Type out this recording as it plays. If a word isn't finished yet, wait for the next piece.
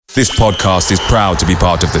This podcast is proud to be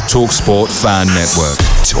part of the TalkSport Fan Network.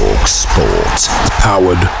 TalkSport.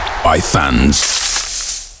 Powered by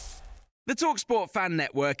fans. The TalkSport Fan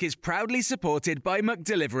Network is proudly supported by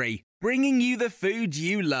McDelivery, bringing you the food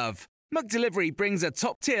you love. McDelivery brings a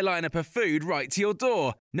top-tier lineup of food right to your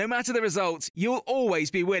door. No matter the result, you'll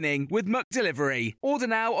always be winning with McDelivery. Order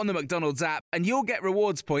now on the McDonald's app and you'll get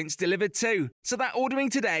rewards points delivered too. So that ordering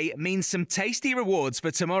today means some tasty rewards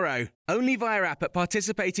for tomorrow. Only via app at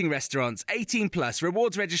participating restaurants. 18 plus.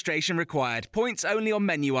 Rewards registration required. Points only on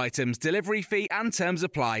menu items. Delivery fee and terms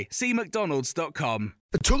apply. See mcdonalds.com.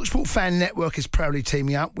 The TalkSport Fan Network is proudly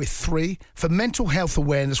teaming up with 3 for Mental Health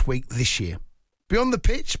Awareness Week this year. Beyond the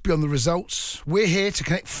pitch, beyond the results, we're here to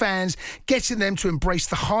connect fans, getting them to embrace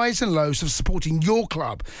the highs and lows of supporting your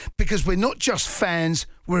club, because we're not just fans,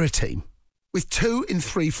 we're a team. With 2 in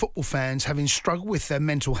 3 football fans having struggled with their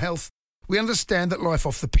mental health, we understand that life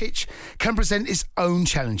off the pitch can present its own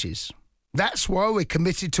challenges. That's why we're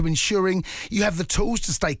committed to ensuring you have the tools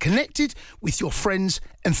to stay connected with your friends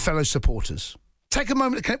and fellow supporters. Take a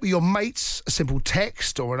moment to connect with your mates. A simple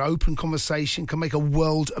text or an open conversation can make a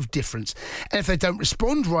world of difference. And if they don't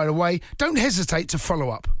respond right away, don't hesitate to follow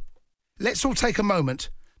up. Let's all take a moment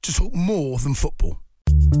to talk more than football.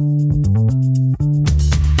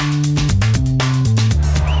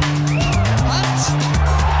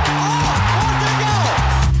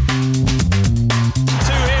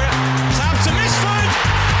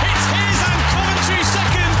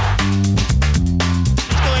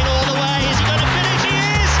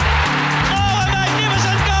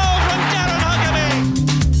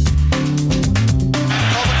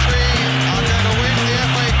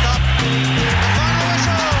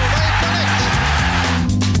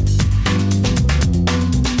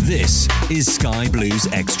 Is Sky Blues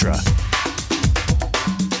Extra.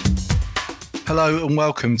 Hello and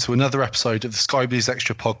welcome to another episode of the Sky Blues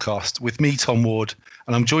Extra podcast with me, Tom Ward,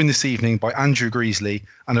 and I'm joined this evening by Andrew Greasley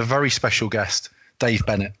and a very special guest, Dave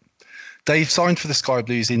Bennett. Dave signed for the Sky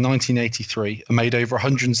Blues in 1983 and made over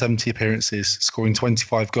 170 appearances, scoring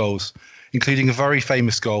 25 goals, including a very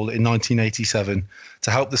famous goal in 1987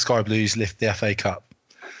 to help the Sky Blues lift the FA Cup.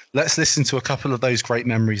 Let's listen to a couple of those great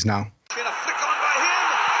memories now.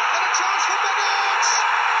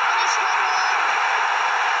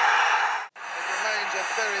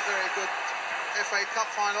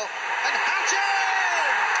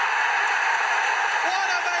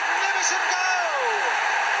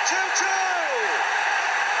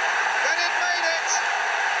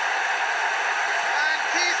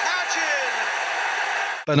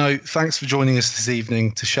 Benno, thanks for joining us this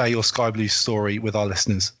evening to share your Sky Blues story with our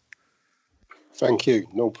listeners. Thank you.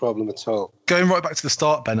 No problem at all. Going right back to the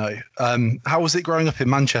start, Benno, how was it growing up in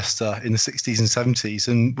Manchester in the 60s and 70s?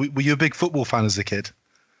 And were you a big football fan as a kid?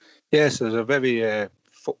 Yes, I was a very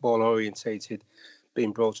football orientated,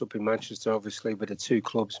 being brought up in Manchester, obviously, with the 2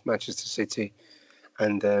 clubs, Manchester City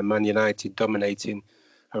and Man United, dominating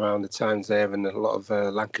around the times there. And a lot of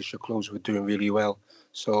Lancashire clubs were doing really well.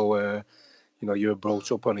 So, you were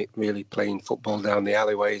brought up on it, really playing football down the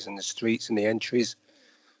alleyways and the streets and the entries.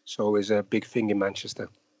 So it was a big thing in Manchester.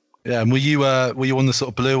 Yeah, and were you on the sort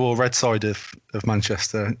of blue or red side of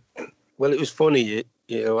Manchester? Well, it was funny,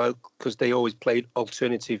 because they always played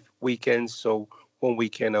alternative weekends. So one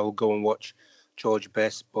weekend I would go and watch George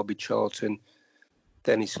Best, Bobby Charlton,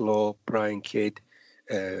 Dennis Law, Brian Kidd,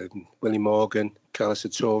 Willie Morgan, Carlos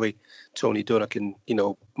Sartori, Tony Dunn. I can,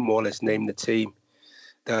 more or less name the team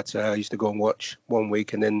that I used to go and watch one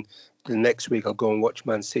week, and then the next week I'll go and watch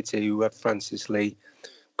Man City, who had Francis Lee,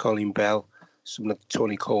 Colin Bell, some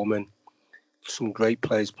Tony Coleman, some great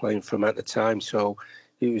players playing for him at the time. So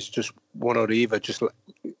it was just one or the other, just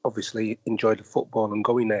obviously enjoyed the football and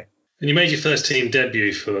going there. And you made your first team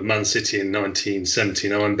debut for Man City in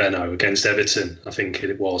 1979, Benno, against Everton, I think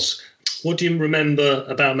it was. What do you remember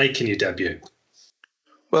about making your debut?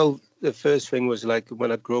 Well, the first thing was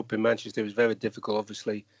when I grew up in Manchester, it was very difficult,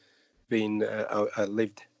 obviously, being I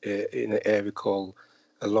lived in an area called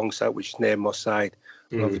Longside, which is near Moss Side.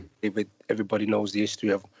 Everybody knows the history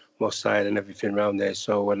of Moss Side and everything around there.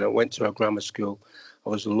 So when I went to our grammar school, I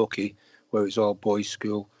was lucky, where it was all boys'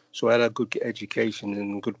 school. So I had a good education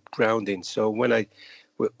and good grounding. So when I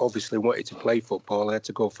obviously wanted to play football, I had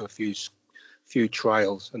to go for a few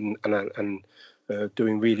trials and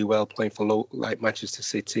doing really well, playing for Manchester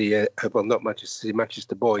City. Well, not Manchester City,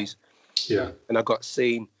 Manchester Boys. Yeah. And I got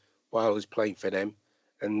seen while I was playing for them,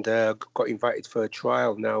 and got invited for a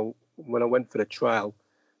trial. Now, when I went for the trial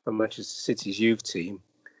for Manchester City's youth team,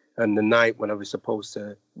 and the night when I was supposed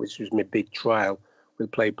to, which was my big trial, we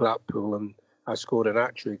played Blackpool, and I scored an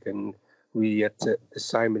hat-trick, and we had to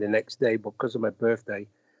sign me the next day. But because of my birthday,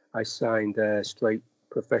 I signed straight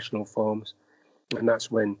professional forms, and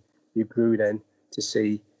that's when you grew then to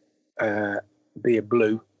see be a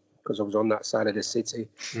blue, because I was on that side of the city,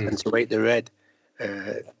 and to hate the red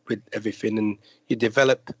with everything. And you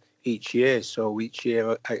develop each year. So each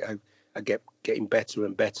year I get getting better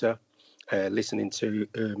and better, listening to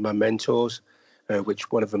my mentors,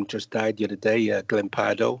 which one of them just died the other day, Glenn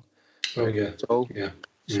Pardo. Oh, yeah. So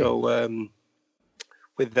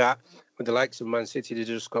with that, with the likes of Man City, they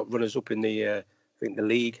just got runners-up in the, I think, the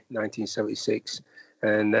league, 1976.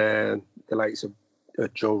 And the likes of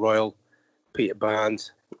Joe Royle, Peter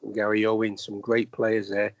Barnes, Gary Owen, some great players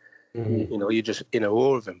there. You know, you're just in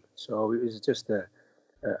awe of them. So it was just at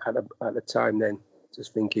the time then,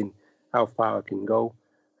 just thinking how far I can go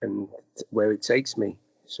and where it takes me.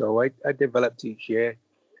 So I developed each year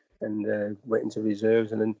and went into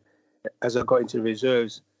reserves. And then as I got into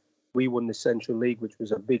reserves, we won the Central League, which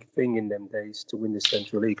was a big thing in them days to win the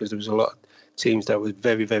Central League, because there was a lot of teams that were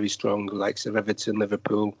very, very strong, the likes of Everton,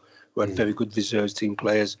 Liverpool, who had very good reserves team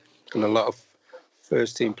players, and a lot of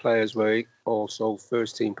first team players were also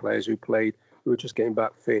first team players who were just getting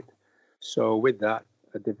back fit. So with that,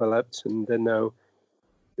 I developed, and then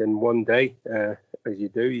one day, as you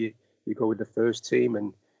do, you go with the first team,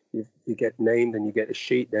 and you get named, and you get a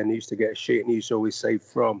sheet. Then you used to get a sheet, and you used to always say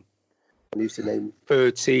from. And I used to name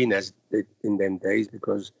 13 as in them days,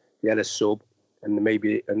 because you had a sub and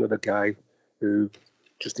maybe another guy who,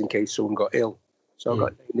 just in case someone got ill. So I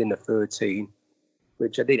got named in the 13,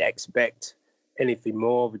 which I didn't expect anything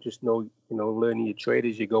more, but just learning your trade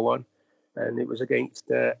as you go on. And it was against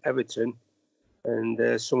Everton,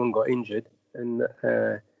 and someone got injured, and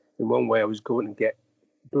in one way I was going to get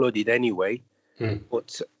bloodied anyway,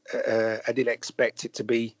 but I didn't expect it to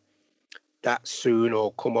be that soon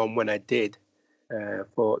or come on when I did.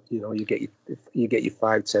 Thought, you get your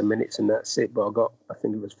 5-10 minutes and that's it. But I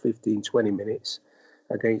think it was 15-20 minutes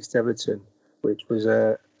against Everton, which was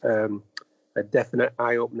a definite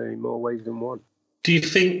eye opener in more ways than one. Do you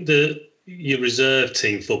think that your reserve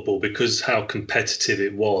team football, because how competitive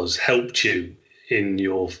it was, helped you in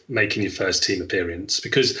your making your first team appearance?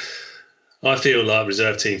 Because I feel like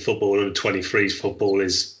reserve team football and 23s football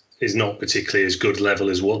is not particularly as good level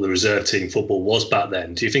as what the reserve team football was back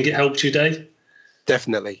then. Do you think it helped you, Dave?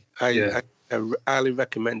 Definitely. I highly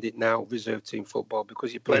recommend it now, reserve team football,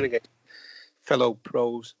 because you're playing against fellow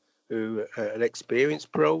pros who are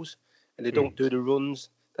experienced pros, and they don't do the runs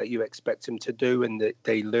that you expect them to do, and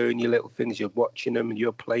they learn your little things. You're watching them and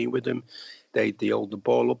you're playing with them. They hold the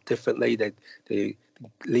ball up differently. They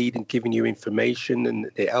lead and giving you information, and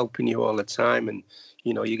they're helping you all the time. And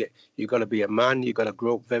you got to be a man. You got to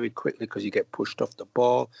grow up very quickly, because you get pushed off the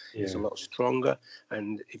ball. Yeah. It's a lot stronger,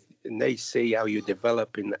 and they see how you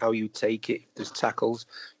develop and how you take it. If there's tackles,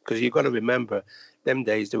 because you've got to remember, them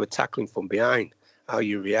days they were tackling from behind. How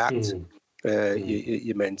you react,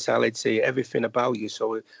 your mentality, everything about you.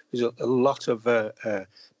 So there's a lot of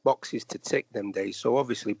boxes to tick them days. So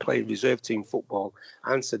obviously playing reserve team football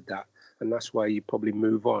answered that, and that's why you probably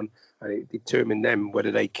move on, and it determined them whether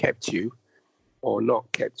they kept you or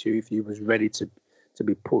not kept you, if you was ready to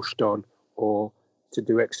be pushed on or to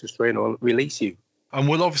do extra strain or release you. And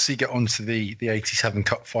we'll obviously get on to the 87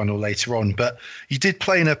 Cup final later on, but you did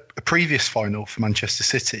play in a previous final for Manchester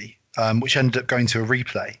City, which ended up going to a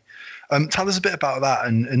replay. Tell us a bit about that,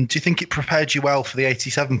 and do you think it prepared you well for the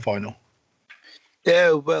 87 final?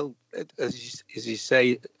 Yeah, well, as you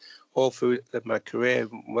say, all through my career,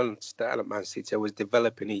 when I started at Man City, I was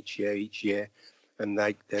developing each year, and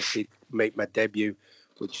I did make my debut,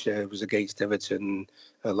 which was against Everton.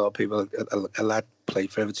 A lot of people, a lad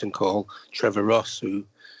played for Everton called Trevor Ross, who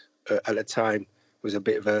at the time was a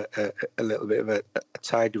bit of a little bit of a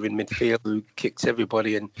tiger in midfield who kicked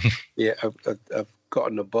everybody. And yeah, I've got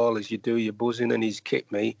on the ball as you do, you're buzzing, and he's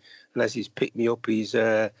kicked me. And as he's picked me up, he's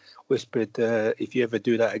whispered, if you ever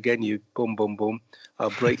do that again, you bum, bum, bum,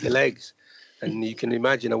 I'll break your legs. And you can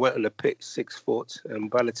imagine, I went on the pitch 6 foot,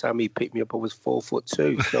 and by the time he picked me up, I was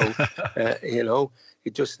 4'2". So,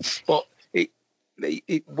 it just, but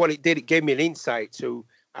what it did, it gave me an insight to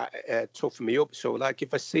toughen me up. So, like,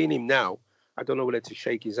 if I seen him now, I don't know whether to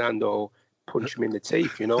shake his hand or punch him in the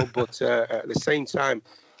teeth, but at the same time,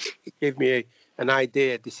 it gave me an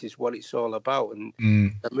idea, this is what it's all about. And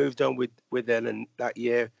I moved on with then, and that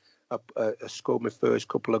year, I scored my first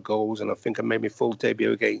couple of goals, and I think I made my full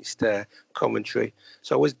debut against Coventry.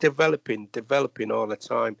 So I was developing all the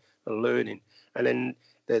time and learning. And then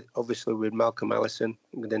obviously with Malcolm Allison,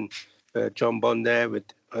 and then John Bond there with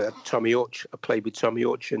Tommy Hutch. I played with Tommy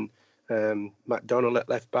Hutch and Matt Donald at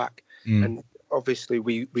left back. And obviously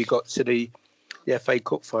we got to the FA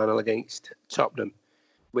Cup final against Tottenham.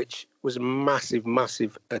 which was a massive,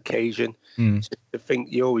 massive occasion. To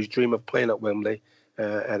think you always dream of playing at Wembley,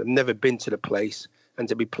 and I've never been to the place, and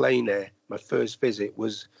to be playing there, my first visit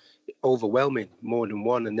was overwhelming, more than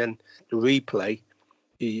one. And then the replay,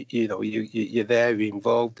 you're there, you're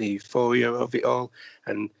involved, the euphoria of it all,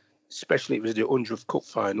 and especially it was the 100th Cup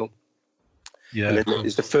final. Yeah, and then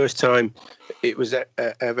it's the first time it was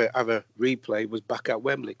ever replay was back at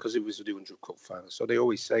Wembley, because it was the 100th Cup final. So they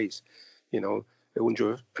always say, the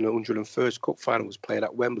 100th and 101st Cup final was played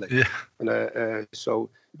at Wembley. Yeah. And so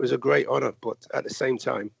it was a great honour. But at the same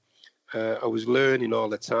time, I was learning all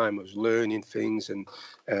the time. I was learning things and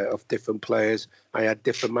of different players. I had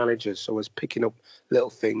different managers, so I was picking up little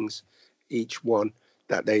things, each one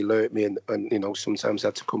that they learnt me, and sometimes I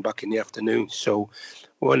had to come back in the afternoon. So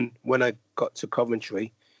when I got to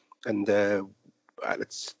Coventry, and at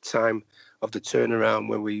the time of the turnaround,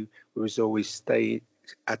 when we was always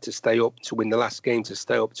had to stay up to win the last game, to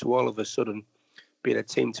stay up to all of a sudden being a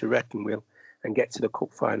team to reckon with and get to the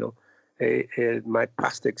cup final, my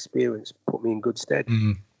past experience put me in good stead.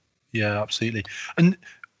 Yeah, absolutely. And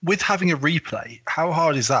with having a replay, how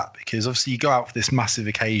hard is that? Because obviously you go out for this massive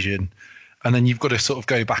occasion, and then you've got to sort of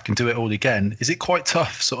go back and do it all again. Is it quite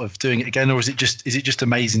tough sort of doing it again, or is it just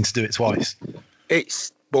amazing to do it twice?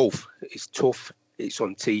 It's both. It's tough. It's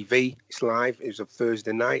on TV. It's live. It was a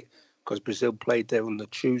Thursday night because Brazil played there on the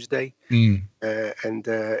Tuesday. And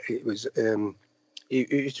it was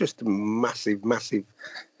just a massive, massive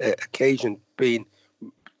occasion, being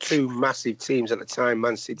two massive teams at the time,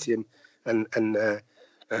 Man City and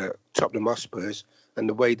Tottenham Hotspurs. And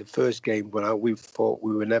the way the first game went out, we thought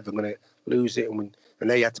we were never going to lose it, and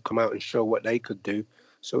they had to come out and show what they could do.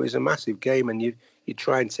 So it was a massive game, and you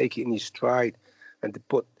try and take it in your stride.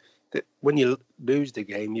 But when you lose the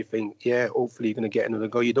game, you think, yeah, hopefully you're going to get another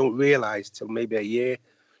goal. You don't realise till maybe a year,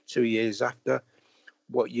 2 years after,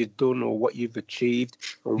 what you've done or what you've achieved,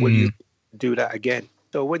 or when you do that again.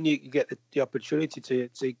 So when you get the opportunity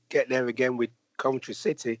to get there again with Coventry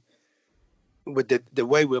City, with the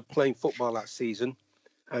way we were playing football that season,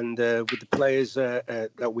 and with the players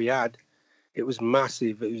that we had, it was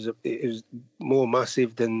massive. It was more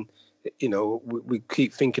massive than, we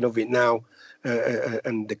keep thinking of it now,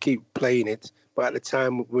 and they keep playing it. But at the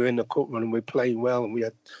time, we were in the cup run and we were playing well, and we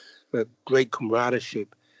had great camaraderie.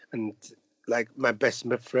 And like my best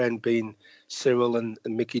friend being Cyril and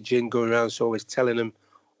Mickey Ginn, going around, so always telling them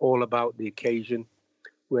all about the occasion,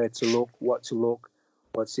 where to look, what to look,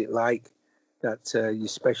 what's it like. That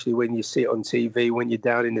especially when you see it on TV, when you're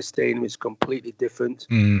down in the stadium, it's completely different.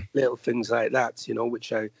 Little things like that,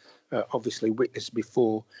 which I obviously witnessed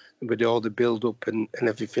before, with all the build-up and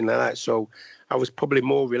everything like that. So I was probably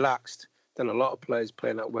more relaxed than a lot of players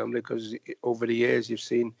playing at Wembley, because over the years you've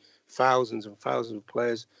seen thousands and thousands of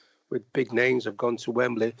players with big names have gone to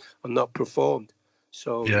Wembley and not performed.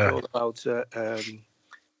 So it's all about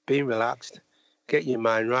being relaxed, get your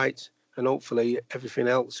mind right, and hopefully everything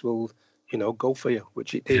else will go for you,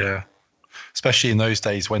 which it did. Yeah, especially in those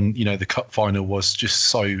days when, the cup final was just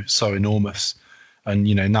so enormous. And,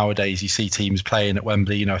 nowadays you see teams playing at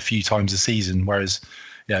Wembley, a few times a season, whereas,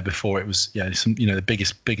 before it was, the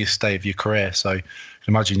biggest day of your career. So I can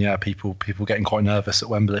imagine, people getting quite nervous at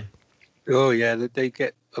Wembley. Oh, yeah, they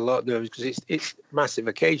get a lot nervous because it's a massive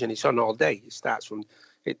occasion. It's on all day. It starts from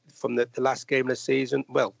the last game of the season,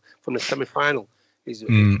 from the semi-final.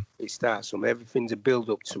 It starts from everything's a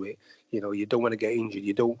build-up to it. You don't want to get injured.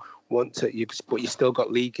 You don't want to, but you still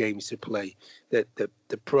got league games to play. The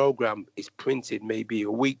program is printed maybe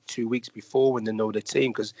a week, 2 weeks before, when they know the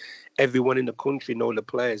team, because everyone in the country know the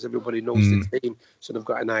players. Everybody knows the team, so they've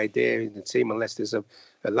got an idea in the team, unless there's a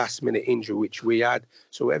last-minute injury, which we had.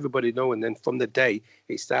 So everybody know, and then from the day,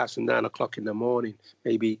 it starts from 9 o'clock in the morning,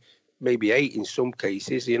 maybe 8 in some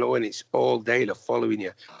cases, and it's all day they're following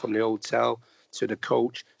you from the hotel to the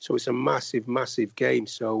coach. So it's a massive, massive game.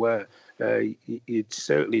 So you'd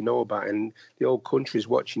certainly know about it, and the whole country's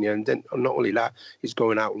watching you. And then not only that, it's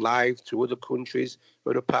going out live to other countries,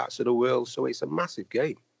 other parts of the world. So it's a massive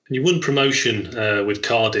game. You won promotion with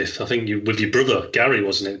Cardiff, I think with your brother, Gary,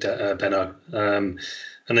 wasn't it, Benno?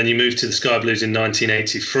 And then you moved to the Sky Blues in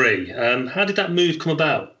 1983. How did that move come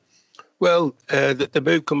about? Well, the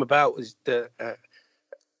move come about was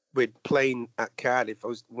with playing at Cardiff.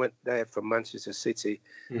 I went there from Manchester City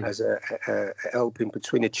as a helping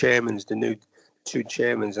between the chairmans, the new two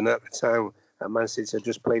chairmans, and at the time at Man City I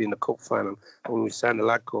just played in the cup final, and we signed a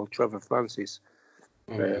lad called Trevor Francis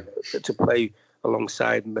to play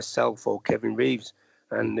alongside myself or Kevin Reeves,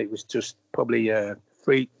 and it was just probably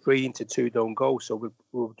 3 into 2 don't go, so we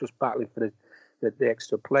were just battling for the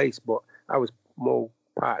extra place. But I was more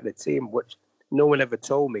part of the team, which no one ever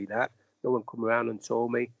told me that. No one come around and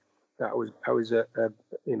told me that I was the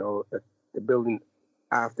building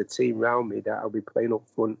half the team around me that I'll be playing up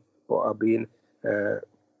front, but I'll be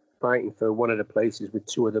fighting for one of the places with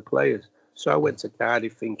two other players. So I went to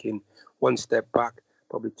Cardiff thinking one step back,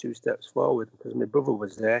 probably two steps forward, because my brother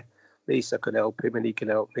was there. At least I could help him and he could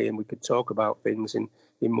help me, and we could talk about things in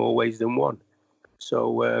more ways than one.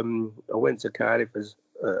 So I went to Cardiff as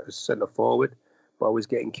centre forward, but I was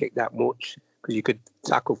getting kicked that much because you could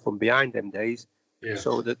tackle from behind them days. Yeah.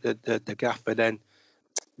 So the gaffer then,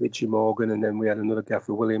 Richie Morgan, and then we had another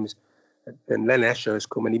gaffer, Williams, and Len Escher has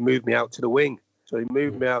come and he moved me out to the wing. So he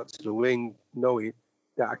moved me out to the wing knowing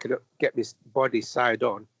that I could get this body side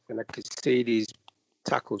on and I could see these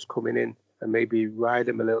tackles coming in and maybe ride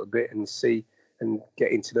them a little bit and see and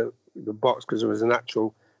get into the box because I was a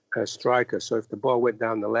natural striker. So if the ball went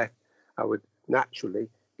down the left, I would naturally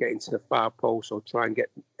get into the far post or try and get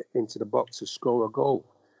into the box to score a goal.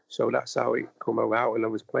 So that's how it come out. And I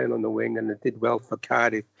was playing on the wing and I did well for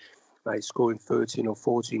Cardiff, like scoring 13 or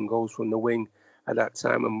 14 goals from the wing at that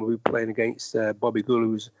time. And we were playing against Bobby Gould, who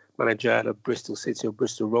was manager of Bristol City or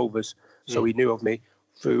Bristol Rovers. So he knew of me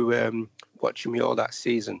through watching me all that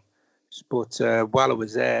season. But while I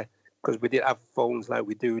was there, because we didn't have phones like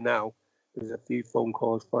we do now, there was a few phone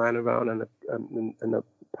calls flying around, and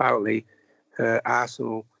apparently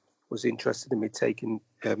Arsenal was interested in me taking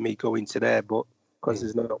me going to there, but because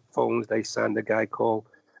there's no phones, they signed a guy called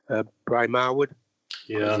Brian Marwood.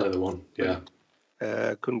 Yeah, I know the one. Yeah,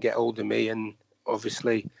 couldn't get hold of me, and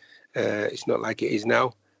obviously it's not like it is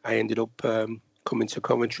now. I ended up coming to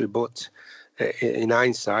Coventry, but in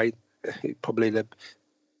hindsight, probably the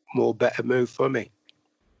more better move for me.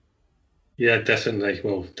 Yeah, definitely.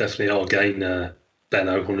 Well, definitely our gain,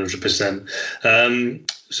 Benno,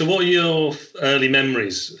 100%. So what are your early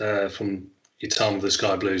memories from your time with the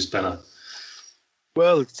Sky Blues, Benno?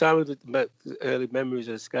 Well, the time of the early memories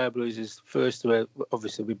of the Sky Blues is first,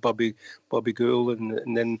 obviously, with Bobby Gould,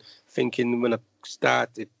 and then thinking when I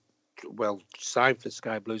started, signed for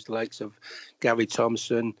Sky Blues, the likes of Gary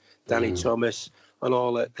Thompson, Danny Thomas, and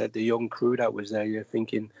all the young crew that was there, you're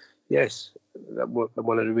thinking, yes, that was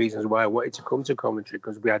one of the reasons why I wanted to come to Coventry,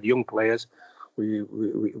 because we had young players, we'd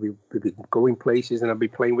be going places, and I'd be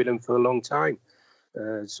playing with them for a long time.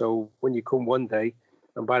 So when you come one day,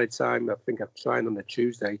 and by the time I think I've signed on the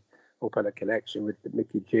Tuesday, up at a connection with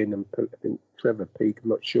Mickey Ginn and I think Trevor Peake, I'm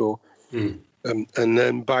not sure. And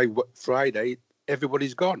then by Friday,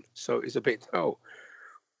 everybody's gone. So it's a bit,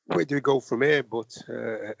 where do we go from here? But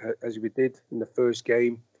as we did in the first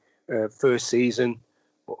game, first season,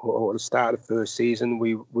 or the start of the first season,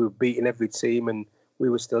 we were beating every team and we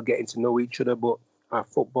were still getting to know each other, but our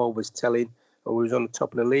football was telling, and we was on the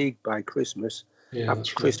top of the league by Christmas. Yeah,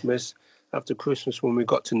 After Christmas, when we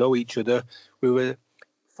got to know each other, we were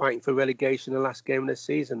fighting for relegation the last game of the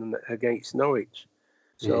season against Norwich.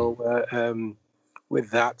 So with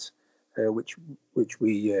that, which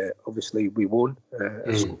we obviously we won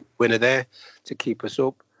as winner there to keep us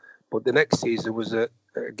up. But the next season was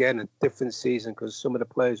again a different season, because some of the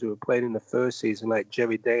players who were playing in the first season, like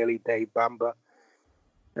Jerry Daly, Dave Bamber,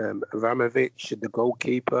 Abramovich, the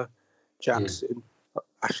goalkeeper, Jackson,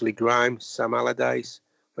 Ashley Grimes, Sam Allardyce.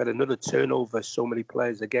 We had another turnover, so many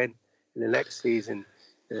players again in the next season.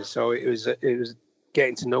 So it was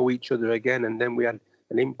getting to know each other again. And then we had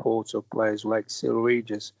an import of players like Sil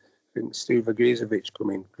Regis, I think Steve Agrizovic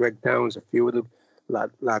come in, Greg Downs, a few of the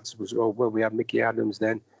lads was, we had Mickey Adams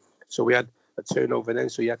then. So we had a turnover then,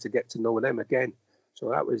 so you had to get to know them again.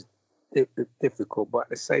 So that was difficult. But at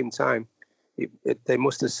the same time, they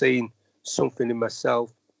must have seen something in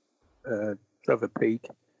myself, Trevor Peake,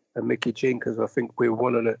 and Mickey Ginn, because I think we were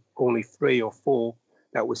one of the only 3 or 4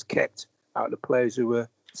 that was kept out of the players who were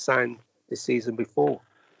signed the season before.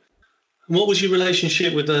 What was your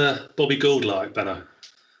relationship with Bobby Gould like, Benno?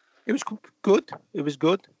 It was good. It was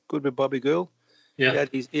good with Bobby Gould. Yeah,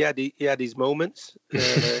 he had his moments. He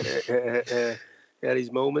had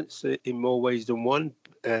his moments in more ways than one.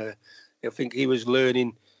 I think he was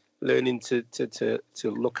learning to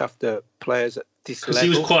look after players at this level. Because he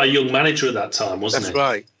was quite a young manager at that time, wasn't he? That's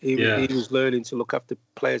right. He was learning to look after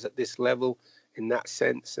players at this level in that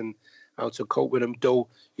sense, and how to cope with them. Though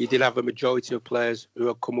he did have a majority of players who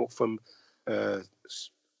had come up from other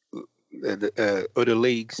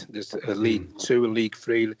leagues. There's League 2 and League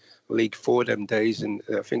 3, League 4 them days, and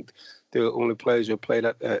I think the only players who played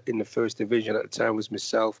in the first division at the time was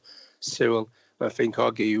myself, Cyril. I think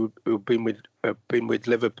Hoggy, who'd been with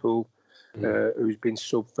Liverpool, who's been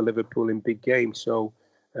sub for Liverpool in big games. So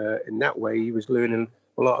in that way, he was learning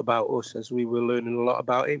a lot about us as we were learning a lot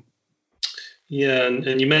about him. Yeah,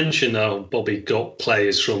 and you mentioned how Bobby got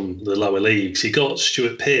players from the lower leagues. He got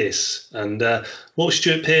Stuart Pearce. And what was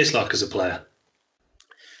Stuart Pearce like as a player?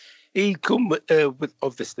 He come with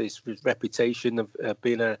obviously his reputation of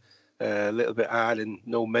being a little bit hard and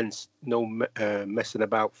messing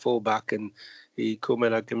about fullback, and he come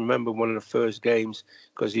in. I can remember one of the first games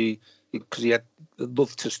because he had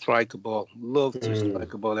loved to strike a ball, He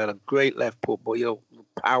had a great left foot, but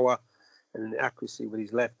power and accuracy with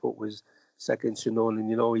his left foot was second to none, and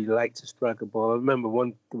he liked to strike a ball. I remember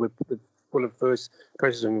one of the first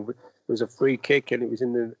questions. It was a free kick, and it was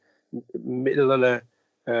in the middle of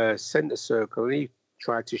the centre circle, and he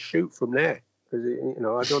tried to shoot from there because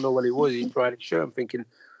I don't know what it was. He tried to shoot. I'm thinking,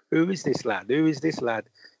 who is this lad?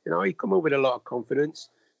 He come up with a lot of confidence,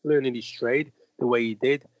 learning his trade the way he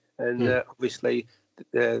did, and obviously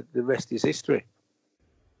the rest is history.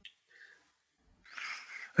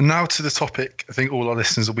 And now to the topic I think all our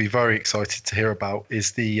listeners will be very excited to hear about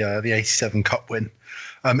is the 87 Cup win.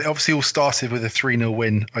 It obviously all started with a 3-0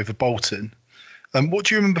 win over Bolton. What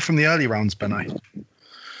do you remember from the early rounds, Benno?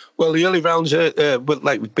 Well, the early rounds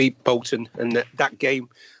we beat Bolton, and that game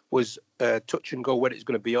was touch and go when it's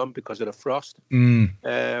going to be on because of the frost.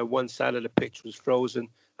 One side of the pitch was frozen,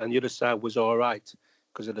 and the other side was all right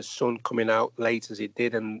because of the sun coming out late as it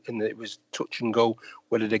did, and it was touch and go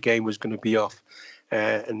whether the game was going to be off.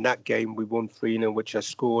 And that game we won 3-0, which I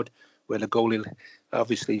scored, where the goalie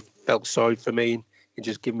obviously felt sorry for me and he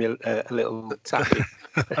just gave me a little tapping.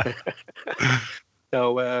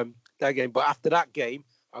 So that game, but after that game,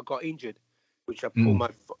 I got injured, which I pulled my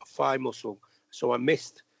thigh muscle. So I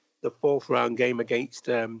missed the fourth round game against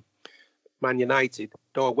Man United.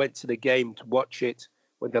 Though I went to the game to watch it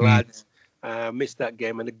with the lads, missed that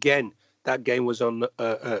game. And again, that game was on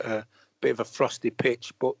a bit of a frosty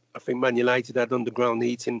pitch, but I think Man United had underground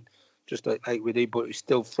heating just like we did, but it was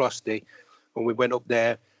still frosty. And we went up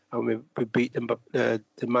there and we beat them, the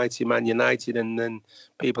mighty Man United. And then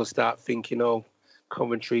people start thinking, oh,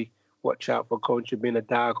 Coventry, watch out for Coventry being a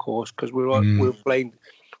dark horse, because we're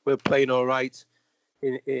playing all right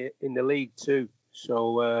in the league too.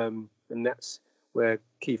 So and that's where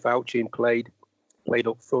Keith Ouchin played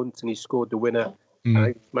up front, and he scored the winner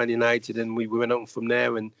against Man United, and we went on from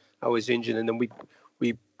there. And I was injured, and then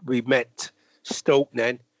we met Stoke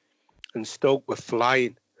then, and Stoke were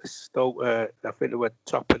flying. Stoke, I think they were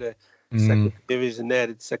top of the second division there,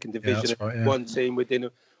 the second division. Yeah, right, yeah. One team we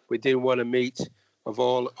didn't want to meet. Of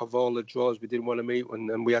all the draws, we didn't want to meet,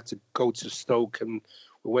 and we had to go to Stoke, and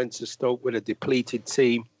we went to Stoke with a depleted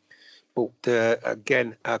team. But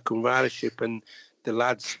again, our camaraderie and the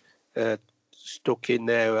lads stuck in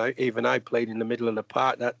there. Even I played in the middle of the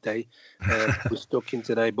park that day. We stuck in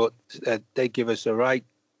today, but they give us a right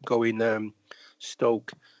going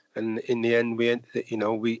Stoke, and in the end,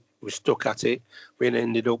 we were stuck at it. We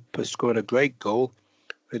ended up scoring a great goal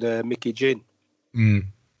with Mickey Ginn.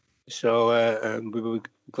 So we were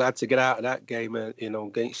glad to get out of that game,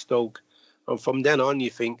 against Stoke. And from then on, you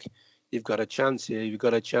think you've got a chance here. You've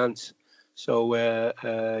got a chance. So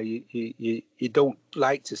you don't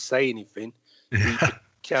like to say anything. You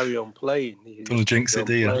carry on playing. You don't want to jinx it,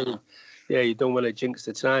 do you? Yeah, you don't want to jinx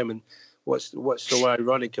the time. And what's so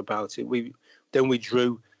ironic about it? We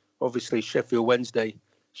drew, obviously, Sheffield Wednesday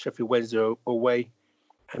away.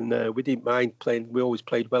 And we didn't mind playing. We always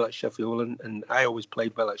played well at Sheffield, and I always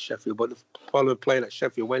played well at Sheffield. But following playing at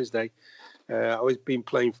Sheffield Wednesday, I was been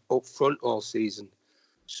playing up front all season.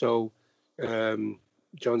 So John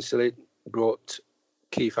Sillett brought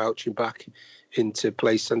Keith Ouchin back into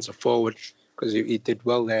play centre forward because he did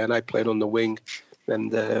well there, and I played on the wing.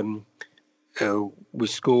 And we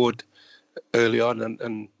scored early on,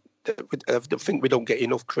 and I think we don't get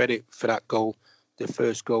enough credit for that goal. The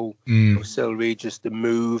first goal of Cell Regis, the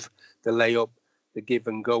move, the layup, the give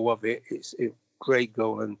and go of it. It's a great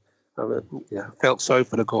goal, and I felt sorry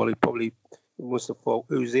for the goal. He probably must have thought,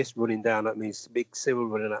 "Who's this running down at me? It's Big Cyril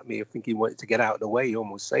running at me." I think he wanted to get out of the way. He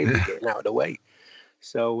almost saved me getting out of the way.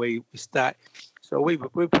 So we start. So we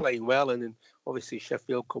were playing well, and then obviously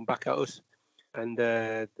Sheffield come back at us, and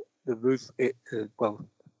the roof,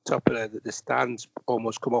 top of the stands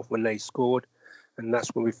almost come off when they scored. And that's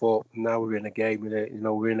when we thought, now we're in a game.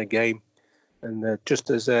 We're in a game. And just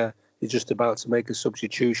as you're just about to make a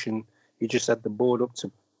substitution, you just had the board up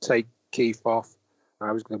to take Keith off.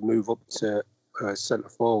 I was going to move up to centre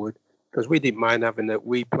forward because we didn't mind having that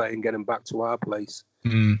we play and getting back to our place.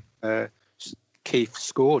 Keith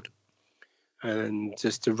scored, and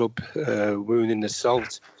just to rub wound in the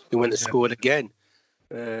salt, he went and scored again.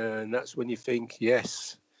 And that's when you think,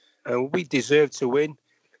 yes, and we deserved to win.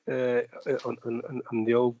 On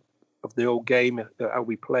the old game, how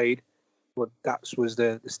we played, but that was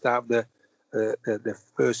the start of the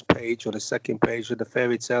first page or the second page of the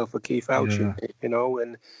fairy tale for Keith Ouchin,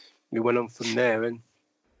 and we went on from there. And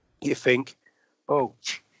you think, oh,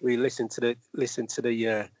 we listened to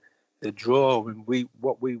the draw, and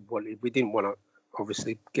what we wanted, we didn't want to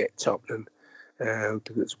obviously get Tottenham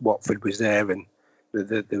because Watford was there, and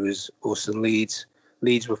there was us and Leeds.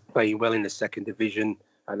 Leeds were playing well in the second division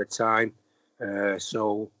at the time,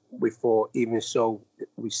 so we thought, even so,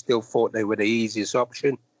 we still thought they were the easiest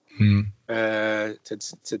option to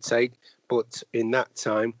take. But in that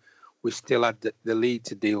time, we still had the league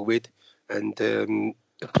to deal with, and to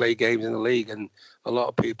play games in the league. And a lot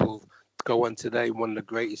of people go on today. One of the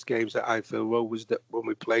greatest games at Highfield Road was that when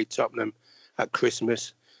we played Tottenham at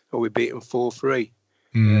Christmas, and we beat them 4-3.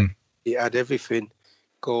 It had everything,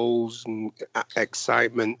 goals and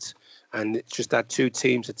excitement, and it just had two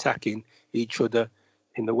teams attacking each other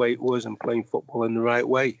in the way it was and playing football in the right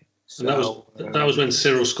way. So that was when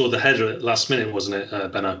Cyril scored the header at last minute, wasn't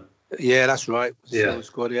it, Benno? Yeah, that's right. Yeah. Cyril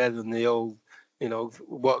scored the header, and the old,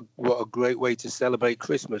 what a great way to celebrate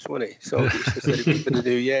Christmas, wasn't it? So it's for the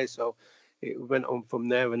New Year. So it went on from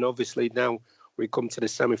there, and obviously now we come to the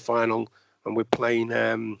semi-final, and we're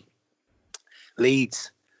playing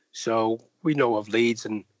Leeds. So we know of Leeds,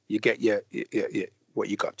 and you get your what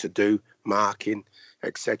you got to do, marking,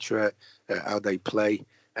 etc., how they play.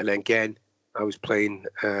 And again, I was playing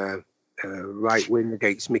right wing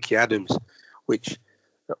against Mickey Adams, which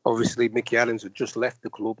obviously Mickey Adams had just left the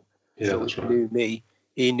club. Yeah, so that's right.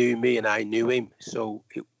 He knew me, and I knew him. So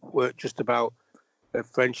it weren't just about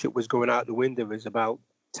friendship was going out the window. It was about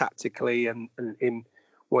tactically and him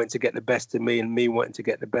wanting to get the best of me, and me wanting to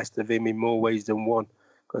get the best of him in more ways than one.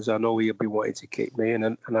 Because I know he'll be wanting to kick me,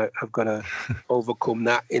 and I've got to overcome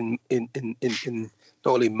that in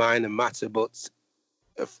not only mine and matter, but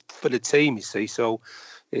for the team. You see, so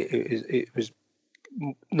it was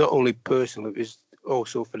not only personal; it was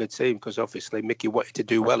also for the team. Because obviously Mickey wanted to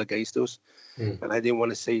do well against us, and I didn't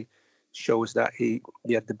want to show us that he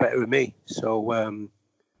had the better of me. So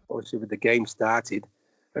obviously, when the game started,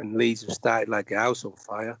 and Leeds have started like a house on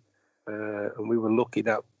fire, and we were lucky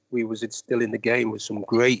that we was still in the game with some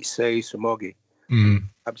great saves from Oggy.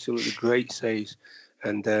 Absolutely great saves.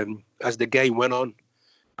 And as the game went on,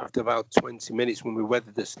 after about 20 minutes when we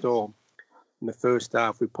weathered the storm, in the first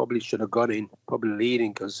half, we probably should have gone in, probably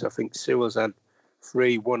leading, because I think Cyril's had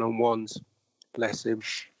 3 one-on-ones, bless him,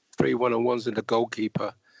 3 one-on-ones with the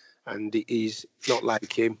goalkeeper. And he's not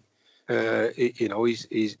like him.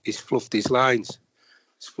 He's fluffed his lines.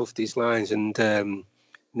 He's fluffed his lines, and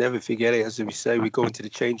never forget it. As we say, we go into the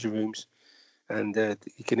changing rooms, and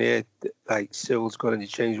you can hear like Cyril's gone in the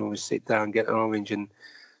changing room and sit down, get an orange, and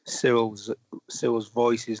Cyril's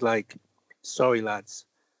voice is like, "Sorry, lads,"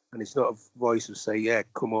 and it's not a voice of say, "Yeah,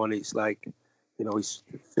 come on." It's like, he's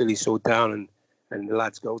feeling so down, and the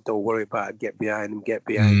lads go, "Don't worry about it. Get behind him. Get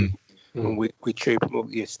behind him." And we troop him up.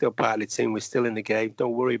 You're still part of the team. We're still in the game.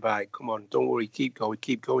 Don't worry about it. Come on. Don't worry. Keep going.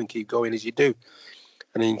 Keep going. Keep going as you do.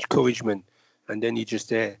 And encouragement. And then you just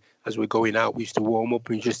hear, as we're going out, we used to warm up,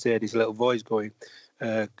 and you just hear this little voice going,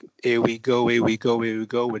 "Here we go, here we go, here we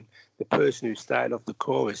go." And the person who started off the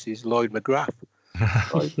chorus is Lloyd McGrath.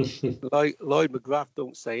 Lloyd McGrath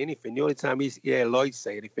don't say anything. The only time Lloyd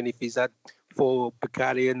say anything if he's had 4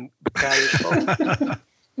 Bacardi and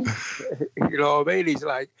you know what I mean? He's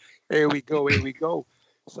like, "Here we go, here we go."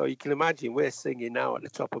 So you can imagine we're singing now at the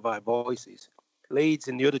top of our voices. Leeds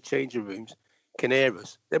in the other changing rooms can hear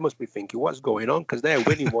us. They must be thinking, what's going on? Because they're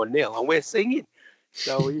winning 1-0 and we're singing.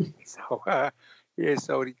 So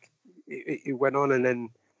it went on, and then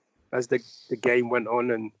as the game went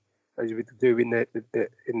on, and as we were doing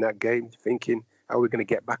in that game, thinking, how are we going to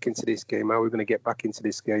get back into this game? How are we going to get back into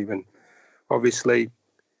this game? And obviously,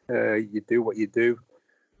 you do what you do.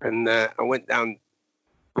 And I went down,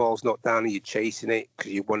 ball's not down, and you're chasing it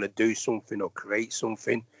because you want to do something or create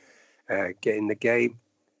something, get in the game.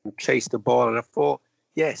 Chase the ball, and I thought,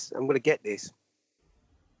 yes, I'm going to get this.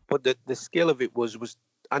 But the skill of it was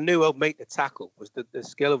I knew I'd make the tackle. The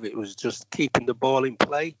skill of it was just keeping the ball in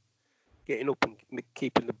play, getting up and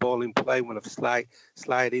keeping the ball in play when I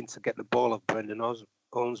slide in to get the ball off Brendan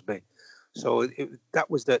Hornsby. So that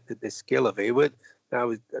was the skill of it.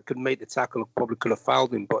 I could make the tackle. I probably could have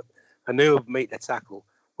fouled him, but I knew I'd make the tackle.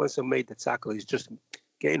 Once I made the tackle, it's just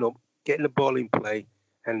getting up, getting the ball in play,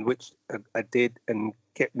 and which I did, and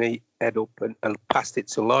kept my head up and passed it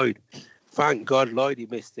to Lloyd. Thank God Lloyd, he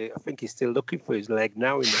missed it. I think he's still looking for his leg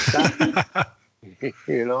now in the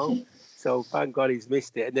stand. So thank God he's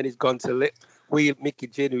missed it. And then he's gone to Mickey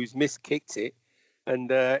Ginn, who's kicked it,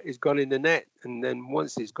 and it's gone in the net. And then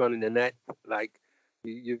once it's gone in the net, like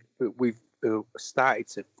We've started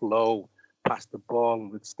to flow past the ball,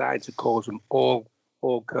 and we've started to cause them all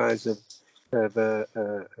kinds of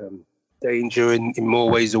danger in more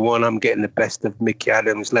ways than one. I'm getting the best of Mickey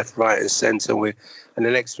Adams, left, right, and centre. And the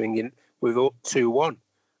next thing, we're up 2-1.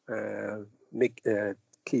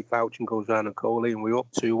 Keith Ouchen goes round and Coley, and we're up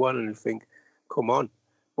 2-1, and we think, come on.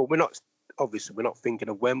 But we're not thinking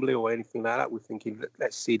of Wembley or anything like that. We're thinking,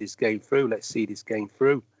 let's see this game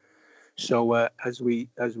through. So as we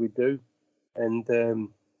do, and the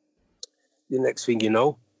next thing you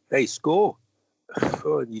know, they score. If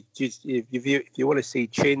you want to see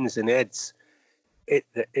chins and heads hit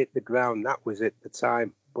the ground, that was at the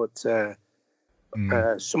time. But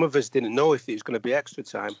some of us didn't know if it was going to be extra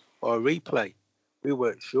time or a replay. We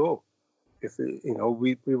weren't sure. If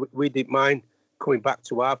we didn't mind coming back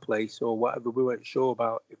to our place or whatever. We weren't sure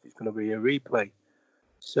about if it's going to be a replay.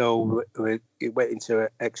 So it went into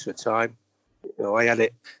extra time. I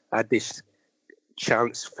had this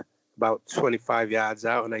chance about 25 yards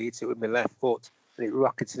out, and I hit it with my left foot, and it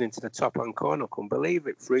rocketed into the top hand corner. I couldn't believe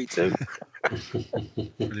it. 3-2.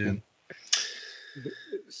 Brilliant.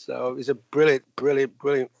 So it was a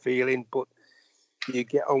brilliant feeling, but you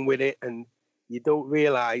get on with it, and you don't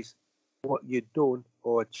realise what you've done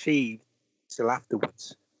or achieved till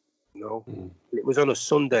afterwards. It was on a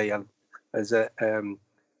Sunday, and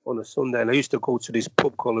and I used to go to this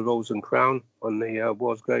pub called the Rose and Crown on the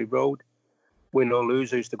Walsgrave Road. Win or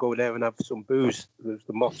lose, I used to go there and have some booze. That was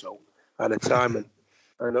the motto at the time.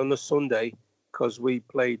 And on the Sunday, because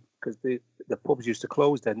the pubs used to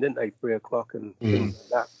close then, didn't they? 3:00 and things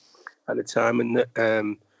like that at the time. And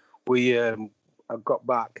I got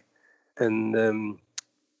back, and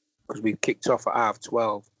because we kicked off at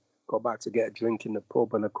 12:30, got back to get a drink in the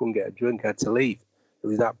pub, and I couldn't get a drink. I had to leave. It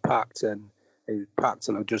was that packed, and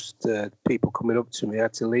I just people coming up to me. I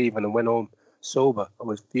had to leave, and I went home sober. I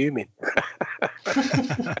was fuming.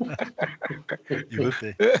 You would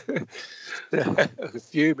be. I was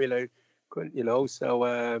fuming. I couldn't, so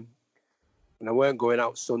and I weren't going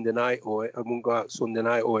out Sunday night, or I wouldn't go out Sunday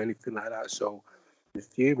night or anything like that. So I was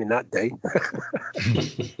fuming that day.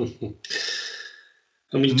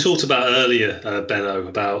 And you talked about earlier, Benno,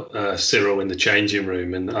 about Cyril in the changing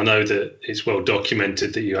room, and I know that it's well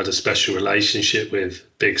documented that you had a special relationship with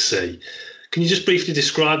Big C. Can you just briefly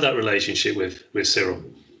describe that relationship with Cyril?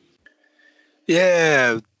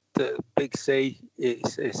 Yeah, the Big C.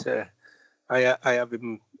 I have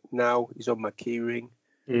him now. He's on my keyring,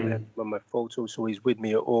 on my photo, so he's with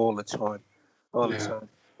me all the time, the time.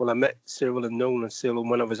 Well, I met Cyril and known Cyril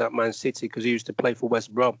when I was at Man City, because he used to play for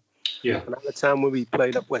West Brom. Yeah. And at the time when we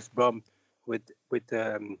played at West Brom with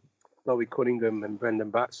Laurie Cunningham and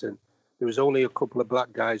Brendan Batson, there was only a couple of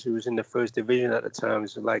black guys who was in the first division at the time,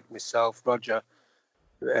 so like myself, Roger,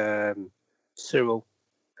 Cyril,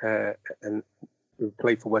 and who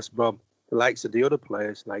played for West Brom. The likes of the other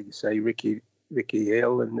players, like you say, Ricky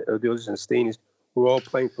Hill and the others, and Steenies, were all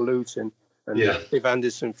playing for Luton, and Steve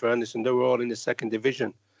Anderson for Anderson. They were all in the second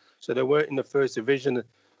division, so they weren't in the first division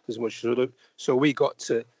as much as other. So we got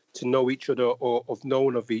to know each other, or have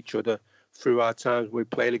known of each other through our times we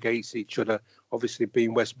played against each other, obviously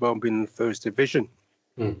being West Brom being in the first division.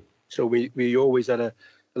 So we always had a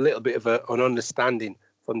little bit of an understanding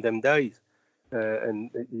from them days,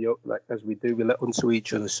 and like as we do, we let onto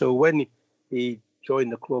each other. So when he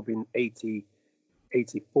joined the club in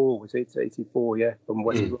 84, was it 84? Yeah, from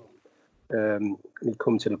West Brom, and he'd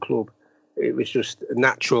come to the club. It was just a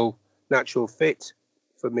natural fit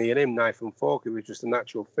for me and him, knife and fork. It was just a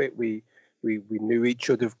natural fit. We knew each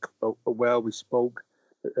other well. We spoke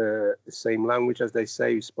the same language, as they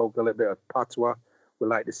say. We spoke a little bit of patois. We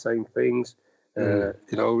liked the same things,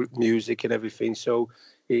 music and everything. So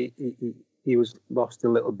he was lost a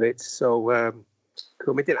little bit. So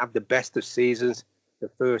we didn't have the best of seasons the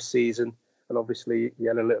first season, and obviously he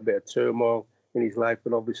had a little bit of turmoil in his life,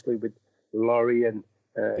 but obviously with Laurie and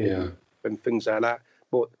things like that.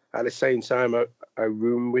 But at the same time, I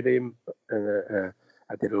roomed with him.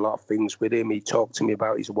 I did a lot of things with him. He talked to me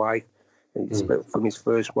about his wife, from his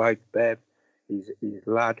first wife, Bev, his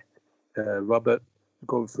lad, Robert,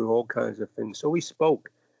 going through all kinds of things. So we spoke,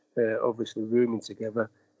 obviously rooming together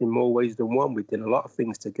in more ways than one. We did a lot of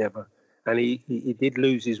things together. And he did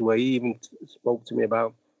lose his way. He even spoke to me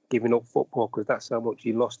about giving up football, because that's how much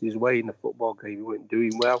he lost his way in the football game. He weren't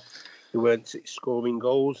doing well. He weren't scoring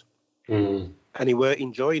goals. And he weren't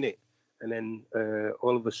enjoying it. And then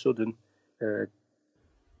all of a sudden,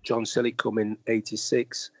 John Sillick come in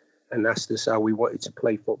 86 and asked us how we wanted to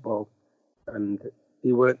play football. And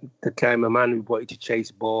he weren't the kind of man who wanted to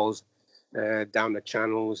chase balls down the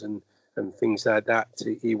channels and things like that.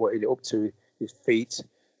 He wanted it up to feet,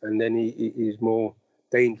 and then he's more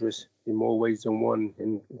dangerous in more ways than one,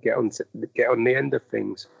 and get on the end of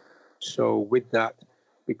things. So with that,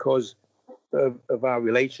 because of our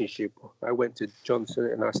relationship, I went to Johnson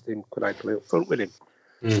and asked him, could I play up front with him?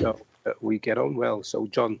 So we get on well. So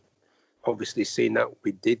John, obviously seeing that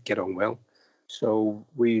we did get on well, so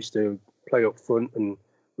we used to play up front, and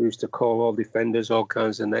we used to call all defenders all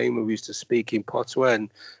kinds of names. We used to speak in Patois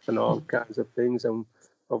and all kinds of things. And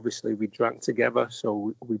obviously we drank together,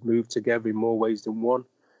 so we moved together in more ways than one.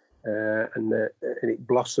 And it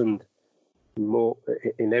blossomed more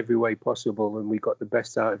in every way possible, and we got the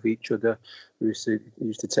best out of each other. He used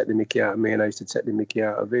to take the mickey out of me, and I used to take the mickey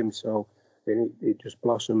out of him. So it just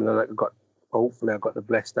blossomed, and hopefully I got the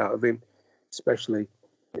best out of him, especially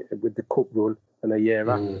with the cup run and a year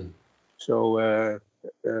after. So,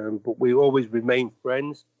 but we always remain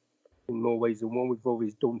friends in more ways than one. We've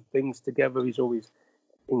always done things together. He's always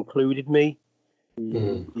included me.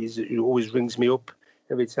 He always rings me up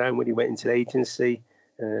every time when he went into the agency.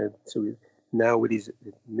 So now with his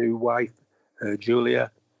new wife,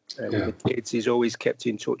 Julia, with the kids, he's always kept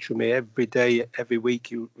in touch with me every day, every week.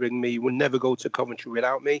 He would ring me. He would never go to Coventry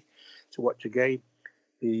without me to watch a game.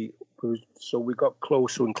 So we got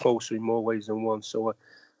closer and closer in more ways than one. So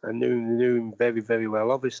I knew him very, very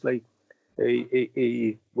well. Obviously,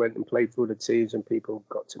 he went and played for other teams, and people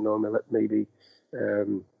got to know him maybe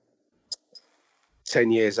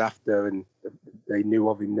 10 years after, and they knew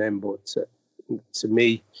of him then. But to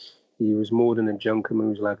me, he was more than a gentleman.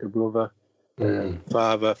 He was like a brother,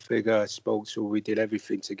 father figure. I spoke to. We did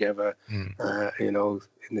everything together, in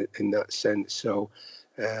that sense. So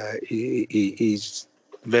he's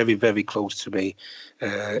very, very close to me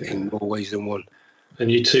in more ways than one. And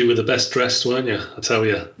you two were the best dressed, weren't you? I tell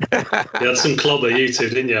you. You had some clobber, you two,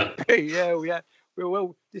 didn't you? Yeah, we had.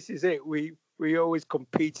 Well, this is it. We always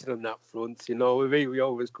competed on that front, we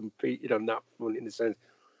always competed on that front in the sense,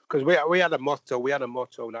 because we had a motto. We had a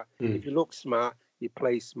motto that if you look smart, you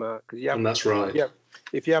play smart. And that's right. Yeah.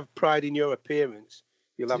 If you have pride in your appearance,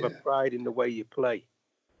 you'll have a pride in the way you play.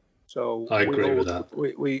 So I agree with that.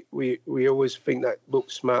 We always think that look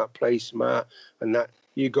smart, play smart, and that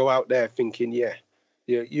you go out there thinking, you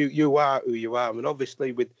are who you are. And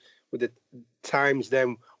obviously with the times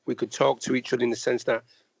then, we could talk to each other in the sense that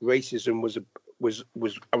racism was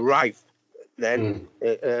rife then,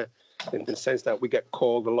 in the sense that we get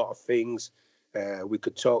called a lot of things. We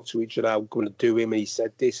could talk to each other. I'm going to do him, and he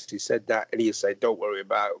said this, he said that, and he'll say, "Don't worry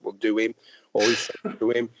about it, we'll do him," or he said to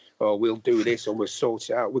him, "Oh, we'll do this, or we'll sort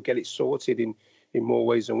it out." We'll get it sorted in more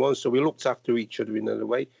ways than one. So we looked after each other in another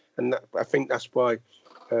way, and I think that's why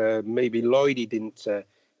maybe Lloydie didn't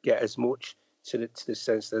get as much to the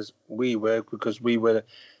sense as we were, because we were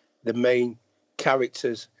the main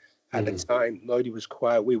characters at the time. Lloydie was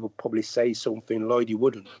quiet. We would probably say something, Lloydie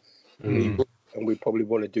wouldn't. And we probably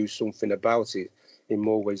want to do something about it in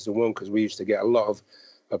more ways than one, because we used to get a lot of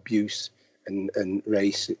abuse and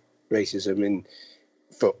racism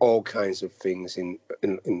for all kinds of things, in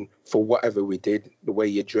for whatever we did, the way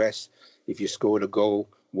you dress, if you scored a goal,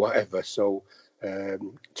 whatever. So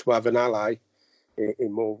to have an ally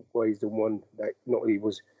in more ways than one, that not only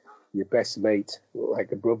was your best mate,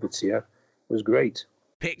 like a brother to you, was great.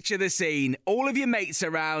 Picture the scene. All of your mates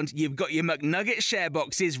around, you've got your McNugget share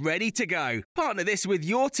boxes ready to go. Partner this with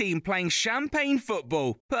your team playing champagne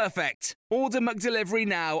football. Perfect. Order McDelivery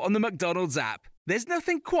now on the McDonald's app. There's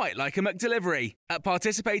nothing quite like a McDelivery. At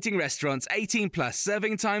participating restaurants, 18 plus,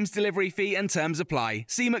 serving times, delivery fee and terms apply.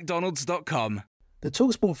 See mcdonalds.com. The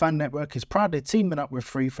TalkSport Fan Network is proudly teaming up with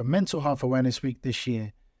Free for Mental Health Awareness Week this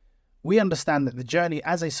year. We understand that the journey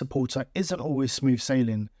as a supporter isn't always smooth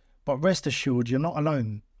sailing, but rest assured you're not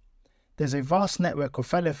alone. There's a vast network of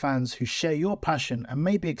fellow fans who share your passion and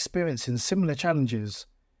may be experiencing similar challenges.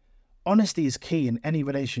 Honesty is key in any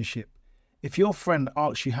relationship. If your friend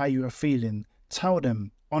asks you how you are feeling, tell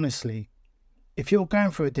them honestly. If you're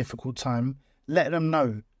going through a difficult time, let them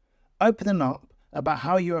know. Opening up about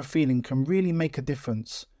how you are feeling can really make a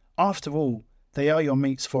difference. After all, they are your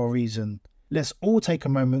mates for a reason. Let's all take a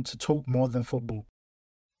moment to talk more than football.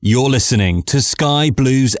 You're listening to Sky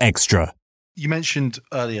Blues Extra. You mentioned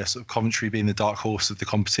earlier sort of Coventry being the dark horse of the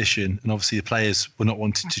competition, and obviously the players were not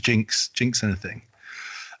wanting to jinx anything.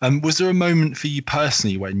 Was there a moment for you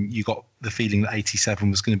personally when you got the feeling that 87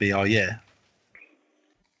 was going to be our year?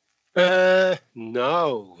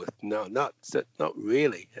 No, not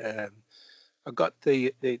really. I got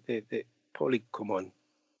the probably come on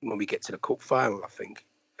when we get to the cup final. I think.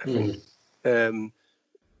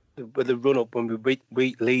 But the run up when we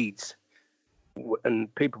beat Leeds,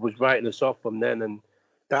 and people was writing us off from then, and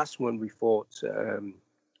that's when we thought,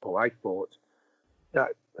 I thought that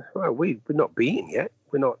well, we're not beaten yet.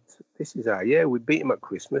 We're not. This is our year. We beat them at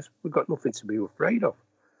Christmas. We've got nothing to be afraid of.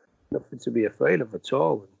 Nothing to be afraid of at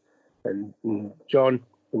all. And John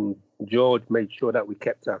and George made sure that we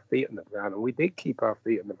kept our feet on the ground, and we did keep our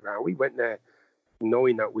feet on the ground. We went there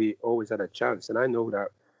knowing that we always had a chance, and I know that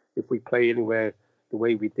if we play anywhere the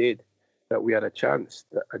way we did, that we had a chance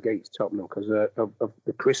against Tottenham because of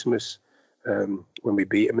the Christmas when we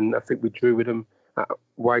beat them, and I think we drew with them at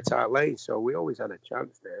White Hart Lane, so we always had a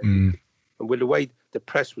chance there. And with the way the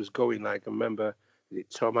press was going, like I remember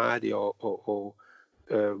Tom Hardy or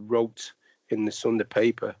wrote in the Sunday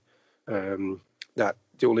paper that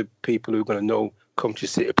the only people who are going to know Coventry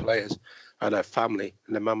City players are their family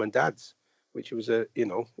and their mum and dads, which was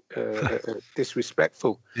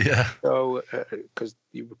disrespectful. Yeah. So because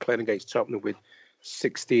you were playing against Tottenham with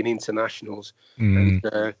 16 internationals and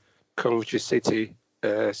Coventry City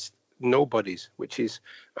nobodies, which is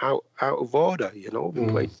out of order. We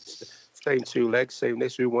play same two legs, same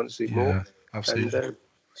this. Who wants it more? Absolutely. And,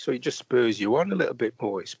 so it just spurs you on a little bit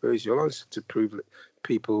more. It spurs you on to prove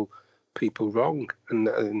people wrong,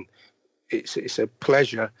 and it's a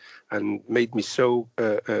pleasure and made me so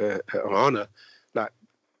an honour that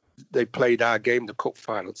they played our game, the cup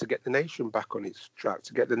final, to get the nation back on its track,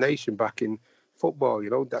 to get the nation back in football.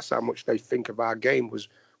 That's how much they think of our game. Was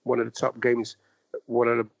one of the top games,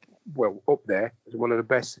 up there as one of the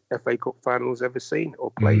best FA Cup finals ever seen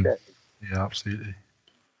or played at. Yeah, absolutely.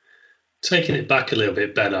 Taking it back a little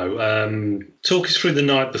bit, Benno, talk us through the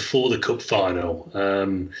night before the cup final.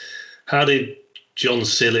 How did John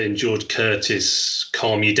Sillett and George Curtis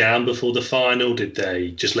calm you down before the final? Did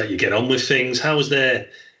they just let you get on with things? How was their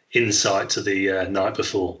insight to the night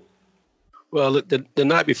before? Well, the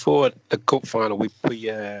night before the cup final, we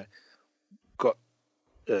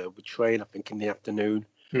trained, I think, in the afternoon.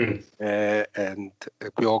 And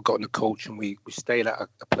we all got in the coach and we stayed at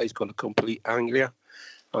a place called the Complete Anglia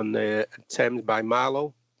on the Thames by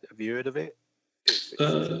Marlow. Have you heard of it?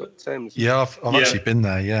 Thames. Yeah, I've actually been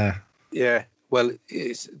there. Yeah. Well,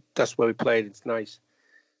 that's where we played. It's nice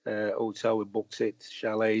hotel. We booked it,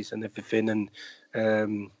 chalets and everything,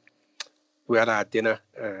 and we had our dinner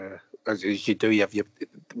as you do. You have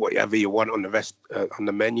whatever you want on on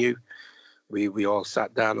the menu. We all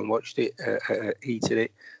sat down and watched it, eating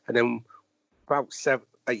it, and then about 7,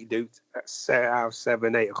 8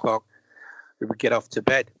 o'clock, we would get off to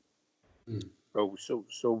bed. So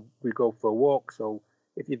we go for a walk. So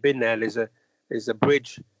if you've been there, there's a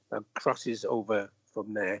bridge that crosses over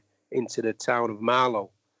from there into the town of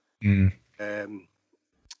Marlow, and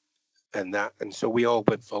so we all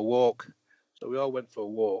went for a walk.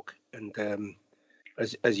 And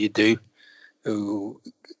as you do, we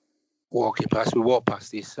walked past the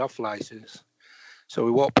off license. So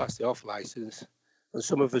we walked past the off license, and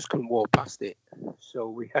some of us couldn't walk past it. So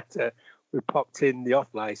we popped in the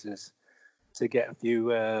off license to get a few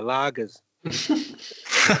lagers.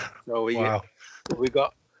 So we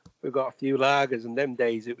got a few lagers, and them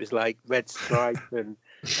days it was like Red Stripe and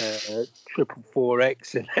Triple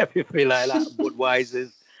 4X and everything like that,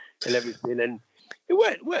 Budweisers and everything. And it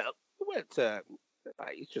went well.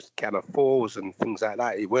 It's just kind of fours and things like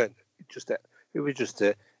that. It was just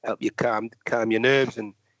to help you calm your nerves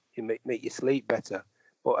and make you sleep better.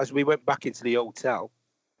 But as we went back into the hotel,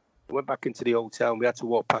 and we had to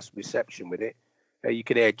walk past reception with it. You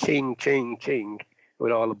could hear ching, ching, ching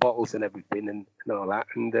with all the bottles and everything and all that.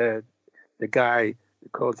 And the guy, the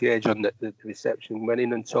concierge on the reception, went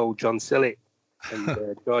in and told John Sillett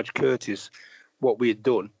and George Curtis what we had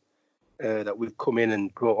done, that we've come in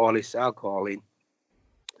and brought all this alcohol in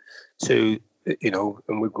to,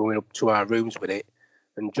 and we're going up to our rooms with it.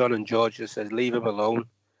 And John and George just said, leave him alone.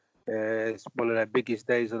 It's one of their biggest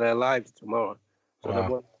days of their lives tomorrow.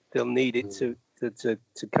 So they'll need it to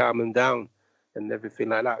calm them down and everything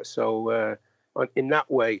like that. So in that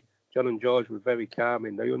way, John and George were very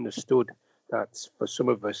calming. They understood that for some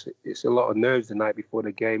of us, it's a lot of nerves the night before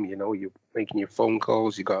the game. You're making your phone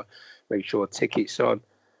calls. You got to make sure tickets on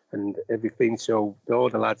and everything. So all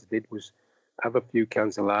the lads did was have a few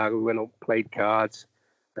cans of lager. We went up, played cards,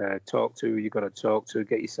 talk to who you got to talk to,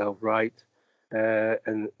 get yourself right.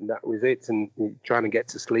 And that was it. And trying to get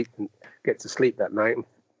to sleep that night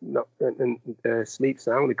and sleep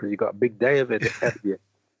soundly because you got a big day of it ahead of you.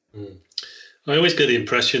 I always get the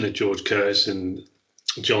impression of George Curtis and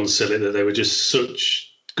John Sillett that they were just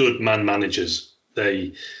such good man managers.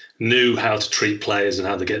 They knew how to treat players and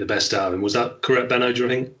how to get the best out of them. Was that correct, Benno, do you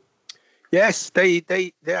think? Yes, they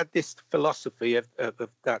had this philosophy of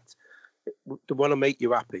that they want to make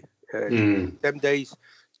you happy. Them days,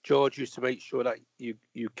 George used to make sure that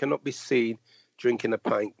you cannot be seen drinking a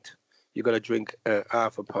pint. you got to drink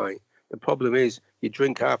half a pint. The problem is you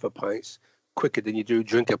drink half a pint quicker than you do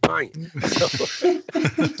drink a pint. And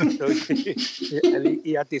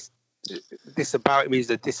he had this about him is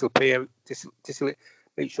the discipline.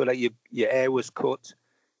 Make sure that your hair was cut.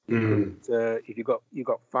 If you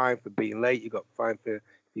got fined for being late, you got fined for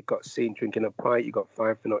if you got seen drinking a pint, you got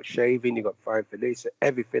fined for not shaving, you got fined for this,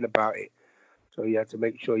 everything about it. So you had to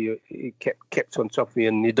make sure you kept on top of you,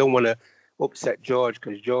 and you don't want to upset George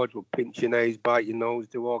because George will pinch your nose, bite your nose,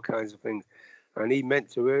 do all kinds of things. And he meant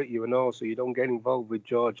to hurt you and all, so you don't get involved with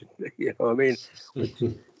George. You know what I mean?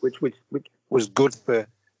 Which was good for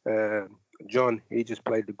John. He just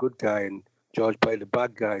played the good guy, and George played the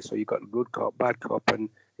bad guy. So you got the good cop, bad cop, and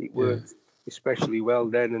it worked especially well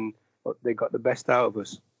then. And they got the best out of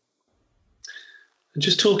us.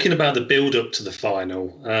 Just talking about the build-up to the final,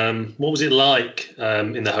 what was it like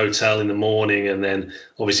in the hotel in the morning, and then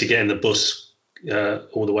obviously getting the bus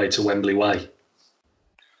all the way to Wembley Way?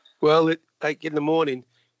 Well, like in the morning,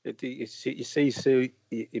 you see, so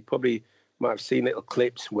you probably might have seen little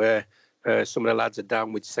clips where some of the lads are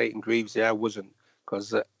down with St. Greaves. Yeah, I wasn't,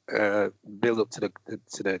 because build up to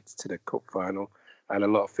the cup final, I had a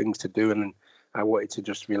lot of things to do, and I wanted to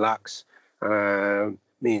just relax.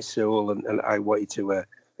 Me and Cyril, and I wanted to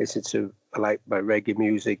listen to my reggae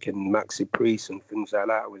music and Maxi Priest and things like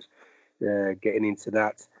that. I was getting into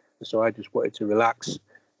that, so I just wanted to relax.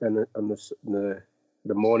 And on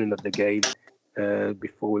the morning of the game,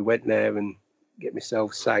 before we went there, and get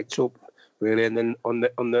myself psyched up really. And then on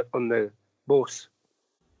the bus,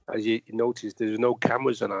 as you noticed, there's no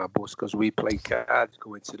cameras on our bus because we played cards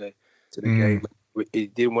going to the game. He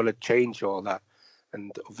didn't want to change all that.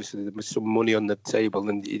 And obviously there was some money on the table,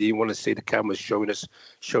 and he didn't want to see the cameras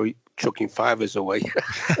chucking fivers away.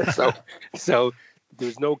 so there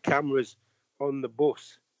was no cameras on the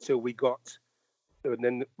bus till we got, and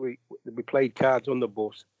then we played cards on the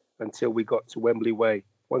bus until we got to Wembley Way.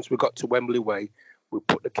 Once we got to Wembley Way, we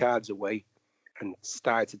put the cards away and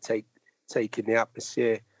started to take in the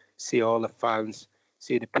atmosphere, see all the fans,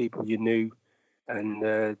 see the people you knew, and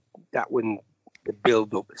that when the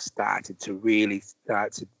build-up started to really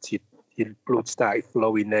start to your blood started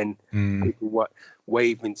flowing. Then people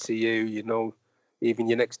waving to you, you know, even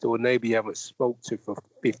your next door neighbour you haven't spoke to for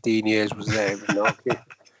 15 years was there, you know,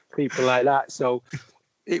 people like that. So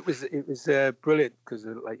it was brilliant because,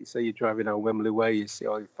 like you say, you're driving down Wembley Way, you see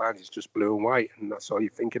all your fans, it's just blue and white, and that's all you're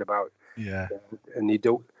thinking about. Yeah. And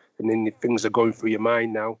then the things are going through your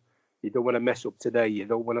mind now. You don't want to mess up today. You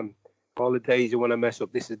don't want to. All the days you want to mess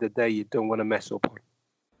up, this is the day you don't want to mess up on.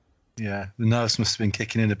 Yeah, the nerves must have been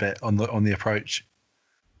kicking in a bit on the approach.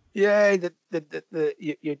 Yeah,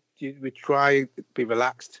 we try to be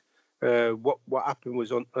relaxed. What happened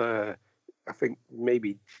was I think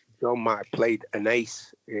maybe John might have played an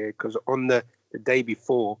ace because on the day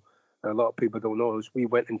before, a lot of people don't know this, we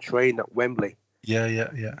went and trained at Wembley. Yeah.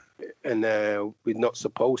 And we're not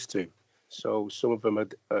supposed to. So some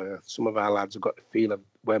of our lads have got the feel of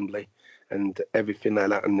Wembley and everything like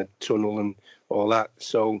that, and the tunnel and all that.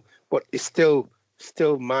 So, but it's still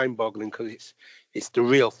mind-boggling because it's the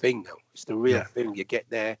real thing now. It's the real thing. You get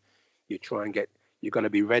there, you try and you're going to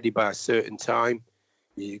be ready by a certain time.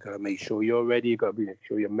 You got to make sure you're ready. You got to make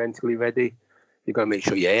sure you're mentally ready. You got to make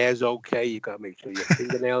sure your hair's okay. You got to make sure your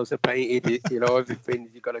fingernails are painted. You know, everything.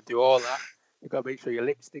 You got to do all that. You got to make sure your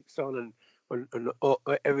lipstick's on and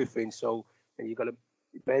everything. So, and you got to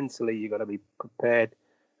mentally, you got to be prepared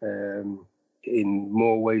in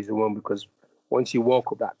more ways than one, because once you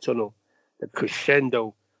walk up that tunnel, the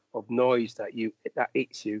crescendo of noise that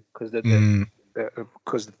hits you because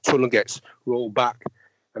the tunnel gets rolled back,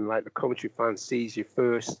 and like the commentary fan sees you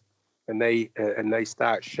first, and they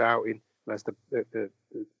start shouting as the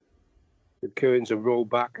curtains are rolled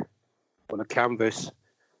back on the canvas,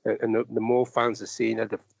 and the more fans are seeing it,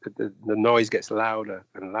 the noise gets louder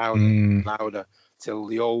and louder and louder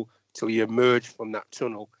till you emerge from that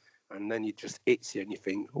tunnel, and then it just hits you and you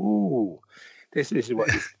think, ooh, this is what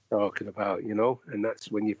you're talking about, you know? And that's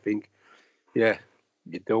when you think, yeah,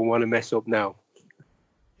 you don't want to mess up now.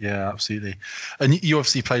 Yeah, absolutely. And you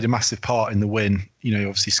obviously played a massive part in the win, you know,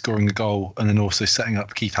 obviously scoring a goal and then also setting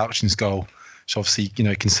up Keith Houchin's goal, which obviously, you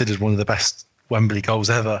know, considered one of the best Wembley goals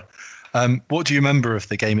ever. What do you remember of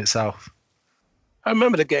the game itself? I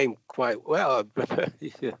remember the game quite well, but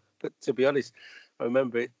to be honest, I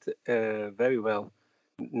remember it very well.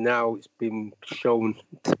 Now it's been shown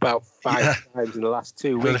about 5 times in the last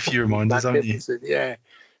 2 weeks. Had a few reminders, haven't you? Yeah,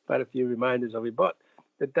 had a few reminders of it. But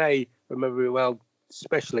the day, I remember it well,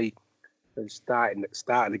 especially at the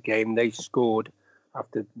start of the game. They scored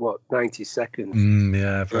after 90 seconds.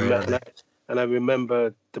 Yeah, very early. And I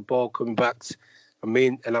remember the ball coming back.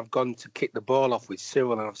 And I've gone to kick the ball off with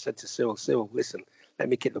Cyril, and I've said to Cyril, listen, let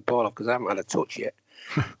me kick the ball off because I haven't had a touch yet.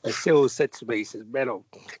 And Cyril said to me, he says, Menno,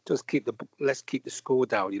 let's keep the score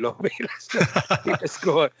down, you know what I mean? Let's keep the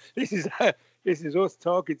score. This is us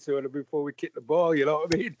talking to him before we kick the ball, you know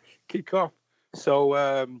what I mean? Kick off.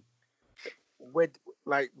 So with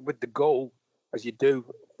the goal, as you do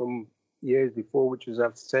from years before, which was,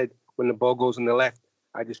 I've said, when the ball goes on the left,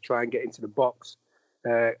 I just try and get into the box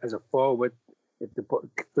as a forward. If they put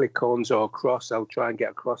flick-ons or a cross, I'll try and get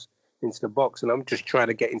across into the box. And I'm just trying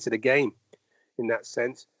to get into the game in that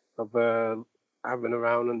sense of having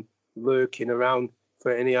around and lurking around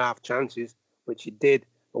for any half chances, which he did.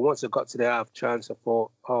 But once I got to the half chance, I thought,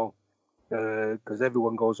 because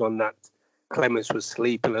everyone goes on that Clements was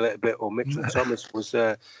sleeping a little bit, or Mitchell Thomas was,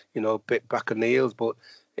 a bit back on the heels. But,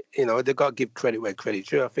 they've got to give credit where credit's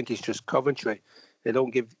due. I think it's just Coventry. They don't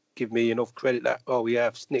give me enough credit that,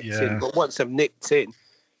 I've snipped in. But once I've nipped in,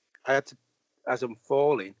 I had to, as I'm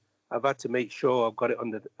falling, I've had to make sure I've got it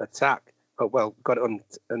under attack. Got it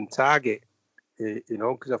on target,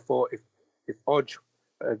 because I thought if Odge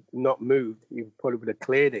had not moved, he probably would have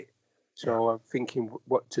cleared it. So I'm thinking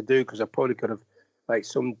what to do, because I probably could have, like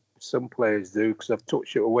some players do, because I've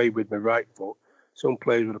touched it away with my right foot. Some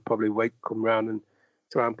players would have probably come round and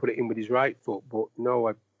try and put it in with his right foot. But no,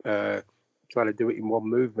 I trying to do it in one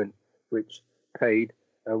movement, which paid,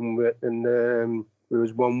 and it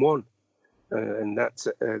was 1-1, and that's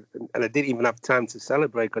and I didn't even have time to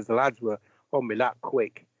celebrate because the lads were on me that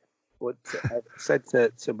quick. But I said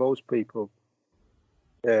to most people,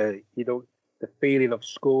 the feeling of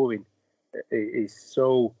scoring is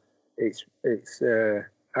so. It's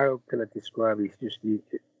how can I describe it? It's just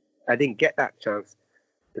I didn't get that chance,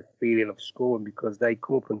 the feeling of scoring, because they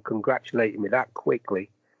come up and congratulated me that quickly.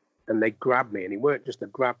 And they grabbed me, and it weren't just a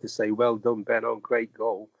grab to say, well done, Ben, on great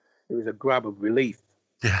goal. It was a grab of relief.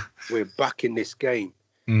 Yeah. We're back in this game.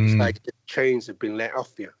 It's like the chains have been let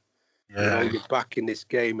off you. Yeah. You're back in this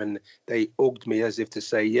game, and they hugged me as if to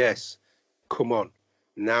say, yes, come on.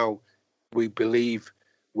 Now we believe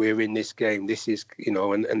we're in this game. This is, and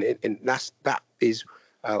that is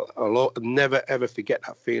a lot. I'll never, ever forget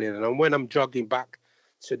that feeling. And when I'm jogging back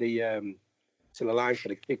to the line for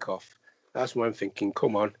the kickoff, that's when I'm thinking,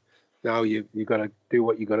 come on. Now you got to do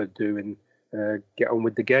what you got to do and get on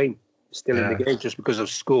with the game. Still in the game, just because I've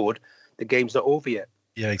scored, the game's not over yet.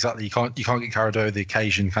 Yeah, exactly. You can't get carried over the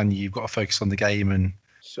occasion, can you? You've got to focus on the game. And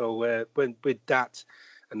so with that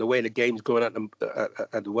and the way the game's going at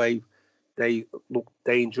the way they look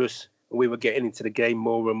dangerous, and we were getting into the game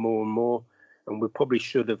more and more and more, and we probably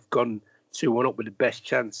should have gone 2-1 up with the best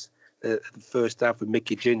chance. The first half with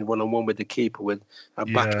Mickey Gin one-on-one with the keeper, with a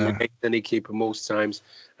back against any keeper most times,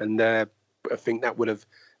 and I think that would have,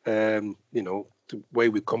 the way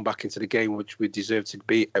we come back into the game, which we deserve to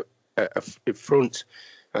be in front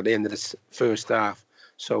at the end of the first half.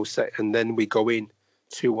 So, and then we go in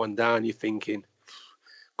 2-1 down. You're thinking,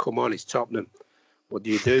 come on, it's Tottenham. What do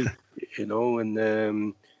you do?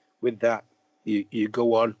 And with that, you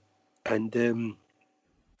go on, and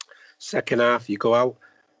second half you go out.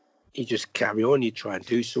 You just carry on. You try and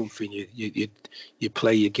do something. You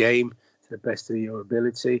play your game to the best of your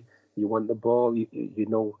ability. You want the ball.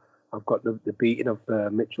 I've got the beating of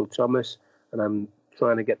Mitchell Thomas, and I'm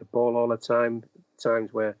trying to get the ball all the time.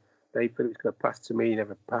 Times where they feel it's going to pass to me, he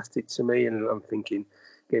never passed it to me, and I'm thinking,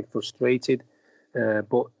 getting frustrated.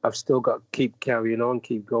 But I've still got to keep carrying on,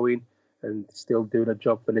 keep going, and still doing a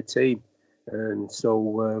job for the team. And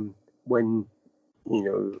so when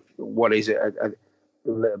what is it? A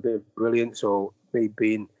little bit of brilliance, or me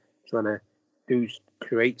trying to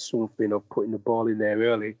create something, of putting the ball in there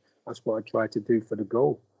early. That's what I tried to do for the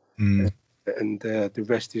goal. And the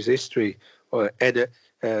rest is history. Or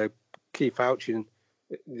Keith Houchin,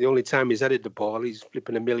 the only time he's headed the ball, he's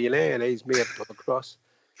flipping a millionaire, and he's me up on the cross.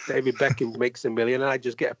 David Beckham makes $1 million, and I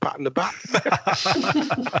just get a pat on the back.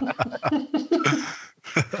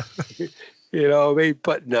 You know what I mean?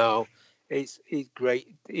 But no, he's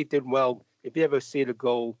great. He did well. If you ever see the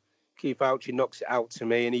goal, Keith Houchin knocks it out to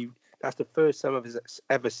me, and that's the first time I've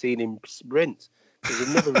ever seen him sprint, because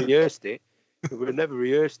we've never rehearsed it. We've never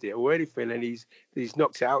rehearsed it or anything, and he's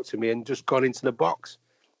knocked it out to me and just gone into the box.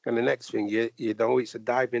 And the next thing you know, it's a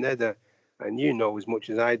diving header, and you know as much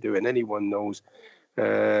as I do, and anyone knows.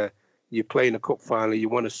 You're playing a cup final, you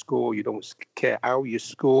want to score, you don't care how you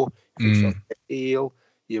score. It's on your heel,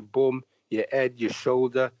 your bum, your head, your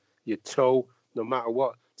shoulder, your toe, no matter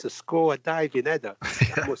what. To score a diving header,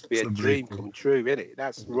 that must be a dream come true, isn't it?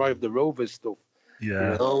 That's Roy of the Rovers stuff.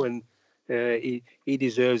 Yeah. And he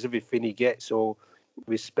deserves everything he gets. So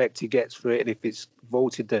respect he gets for it. And if it's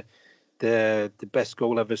voted the best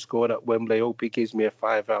goal ever scored at Wembley, I hope he gives me a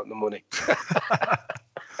 $5 out in the money.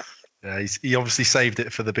 Yeah, he obviously saved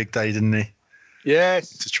it for the big day, didn't he?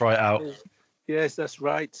 Yes. To try it out. Yes, that's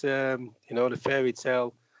right. The fairy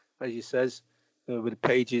tale, as you says, with the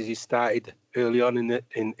pages, he started early on in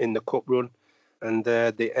the cup run, and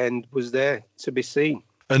the end was there to be seen.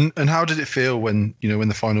 And how did it feel when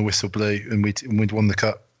the final whistle blew and we'd won the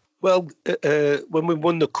cup? Well, when we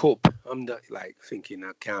won the cup, I'm like thinking,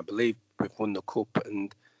 I can't believe we've won the cup,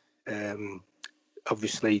 and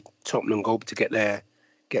obviously Tottenham go to get their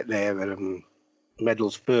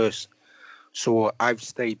medals first. So I've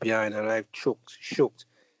stayed behind and I've shook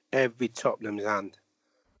every Tottenham's hand,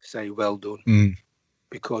 say well done,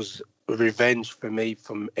 because revenge for me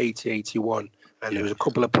from 80-81, and there was a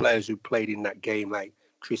couple of players who played in that game like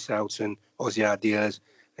Chris Houghton, Ozzy Ardiles,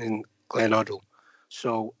 and Glenn Hoddle.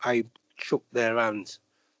 So I shook their hands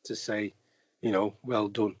to say, well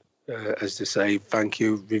done, as to say thank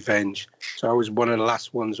you, revenge. So I was one of the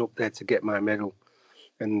last ones up there to get my medal.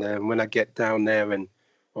 And when I get down there, and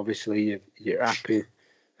obviously you're happy,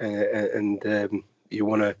 and you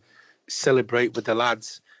want to celebrate with the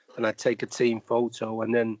lads, and I take a team photo,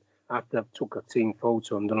 and then after I've took a team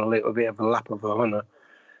photo and done a little bit of a lap of honour,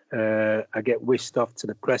 I get whisked off to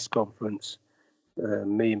the press conference,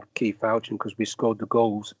 me and Keith Houghton, because we scored the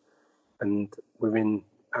goals, and we're in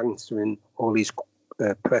answering all these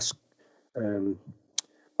press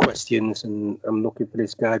questions, and I'm looking for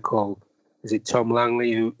this guy called, is it Tom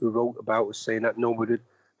Langley, who wrote about us, saying that nobody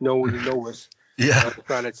knows us. Yeah. I'm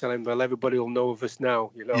trying to tell him, well, everybody will know of us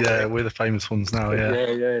now. Yeah, we're the famous ones now. Yeah.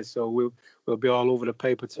 Yeah. So we'll be all over the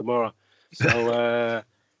paper tomorrow. So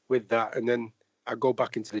with that, and then I go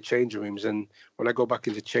back into the changing rooms, and when I go back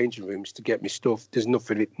into the changing rooms to get my stuff, there's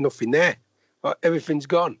nothing there. Everything's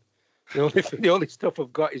gone. The only stuff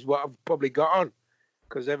I've got is what I've probably got on,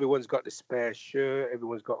 because everyone's got the spare shirt,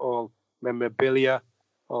 everyone's got all memorabilia,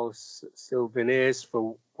 all souvenirs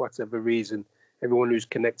for whatever reason. Everyone who's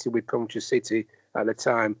connected with Coventry City at the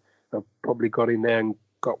time have probably got in there and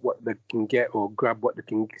got what they can get or grab what they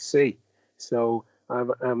can see. So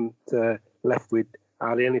I'm left with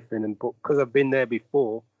hardly anything. But because I've been there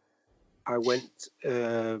before, I went,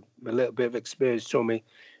 a little bit of experience told me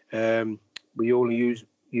we only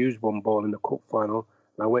use one ball in the cup final.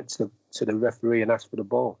 And I went to the referee and asked for the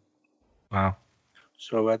ball. Wow.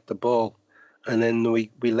 So I had the ball. And then we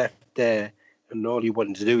left there, and all you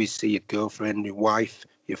wanted to do is see your girlfriend, your wife,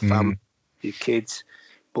 your family, your kids.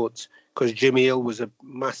 But because Jimmy Hill was a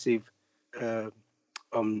massive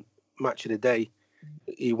on Match of the Day,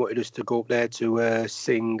 he wanted us to go up there to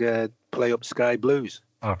sing Play Up Sky Blues.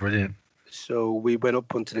 Oh, brilliant. So we went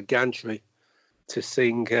up onto the gantry to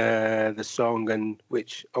sing the song, and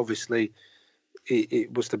which obviously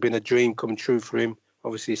it must have been a dream come true for him.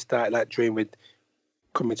 Obviously, he started that dream with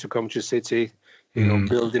coming to Coventry City,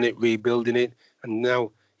 building it, rebuilding it, and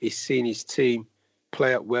now he's seen his team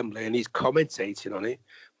play at Wembley and he's commentating on it.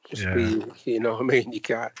 You know what I mean? You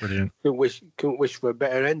couldn't wish for a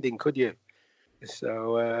better ending, could you?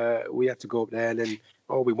 So we had to go up there, and then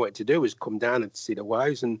all we wanted to do was come down and see the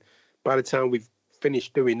wives. And by the time we've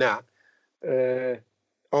finished doing that,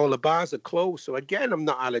 all the bars are closed. So again, I'm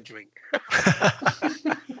not had a drink.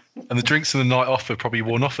 And the drinks and the night off are probably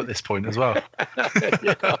worn off at this point as well.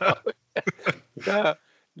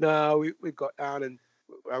 No, we got down, and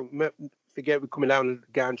we're coming down the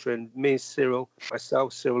gantry, and me and Cyril,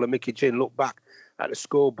 and Mickey Ginn looked back at the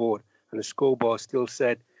scoreboard, and the scoreboard still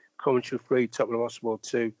said Coventry 3, Tottenham Hotspur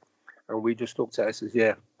 2, and we just looked at it and said,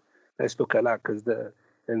 yeah, let's look at that, because the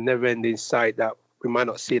never-ending sight that we might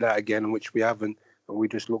not see that again, which we haven't, and we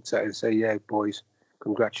just looked at it and say, yeah, boys,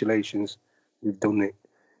 congratulations, we've done it.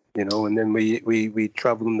 And then we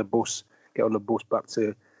travel on the bus, get on the bus back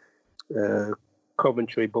to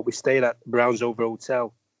Coventry, but we stayed at Brownsover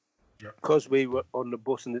Hotel. Because we were on the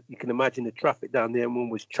bus, and you can imagine the traffic down there, and one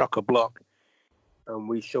was chock-a-block, and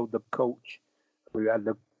we showed the coach. We had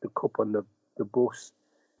the cup on the bus,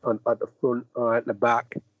 at the front or at the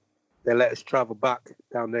back. They let us travel back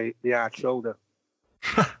down the hard shoulder.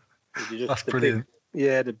 That's brilliant.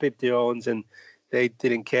 The bibbed the horns, and they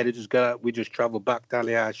didn't care. They just got out. We just travelled back down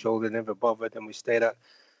the hard shoulder, never bothered, and we stayed at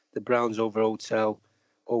the Brownsover Hotel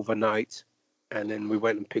overnight, and then we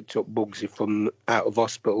went and picked up Bugsy from out of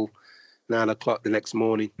hospital 9 o'clock the next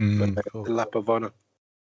morning for the lap of honour.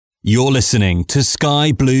 You're listening to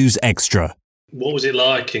Sky Blues Extra. What was it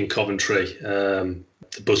like in Coventry, the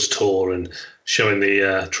bus tour and showing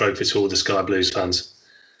the trophy to all the Sky Blues fans?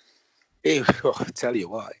 I tell you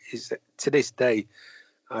what, to this day,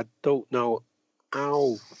 I don't know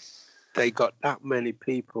how they got that many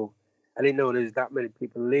people. I didn't know there's that many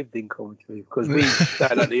people lived in Coventry because we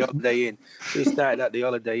started at the Holiday Inn. We started at the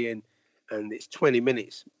Holiday Inn, and it's 20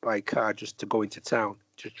 minutes by car just to go into town,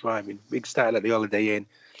 just driving. We started at the Holiday Inn,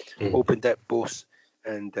 open deck bus,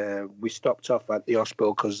 and we stopped off at the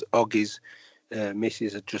hospital because Oggy's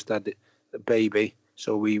missus had just had the baby.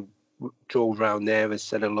 So we drove round there and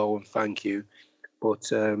said hello and thank you.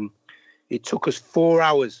 But it took us 4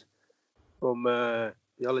 hours from the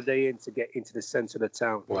Holiday Inn to get into the centre of the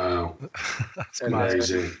town. Wow. That's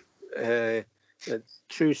amazing.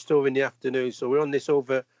 True story in the afternoon. So we're on this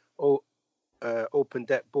open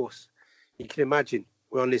deck bus. You can imagine,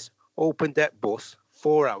 we're on this open deck bus,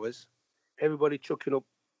 4 hours, everybody chucking up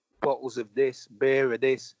bottles of this, beer of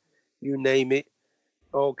this, you name it.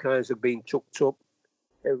 All kinds of being chucked up.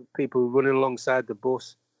 People running alongside the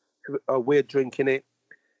bus. We're drinking it,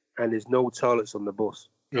 and there's no toilets on the bus.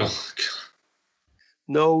 Oh, God.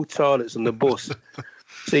 No toilets on the bus.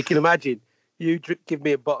 So you can imagine, you give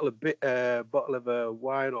me a bottle of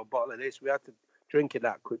wine or a bottle of this. We had to drink it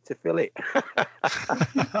that quick to fill it.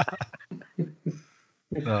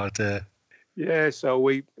 Oh dear. Yeah, so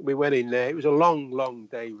we went in there. It was a long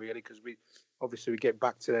day really, because we get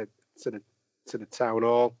back to the town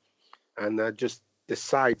hall, and just the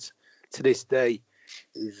sight to this day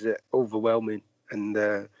is overwhelming.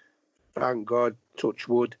 And thank God, touch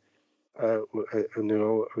wood, and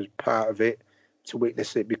I was part of it to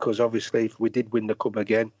witness it, because obviously if we did win the cup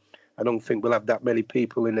again, I don't think we'll have that many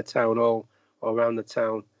people in the town hall or around the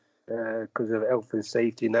town because of health and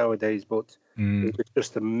safety nowadays. But it was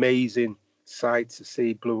just amazing sight to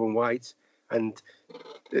see blue and white, and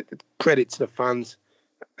credit to the fans.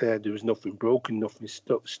 There was nothing broken, nothing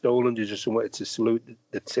stolen. They just wanted to salute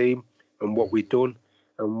the team and what we'd done,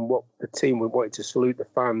 and what the team wanted to salute the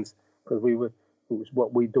fans, because it was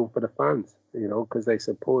what we'd done for the fans, because they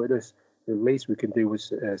supported us. The least we can do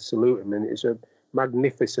was salute them, and it's a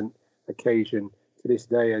magnificent occasion. To this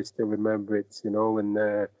day, I still remember it, and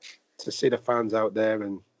to see the fans out there,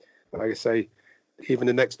 and like I say, even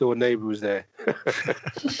the next door neighbour was there.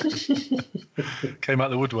 Came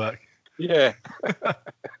out the woodwork. Yeah.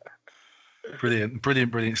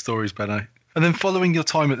 Brilliant stories, Benno. And then following your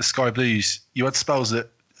time at the Sky Blues, you had spells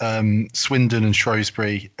at Swindon and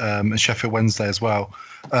Shrewsbury and Sheffield Wednesday as well.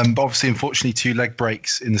 But obviously, unfortunately, 2 leg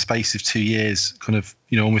breaks in the space of 2 years kind of,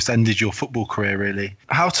 almost ended your football career, really.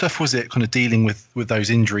 How tough was it kind of dealing with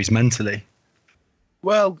those injuries mentally?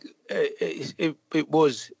 Well, it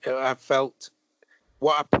was. I felt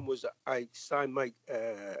what happened was I signed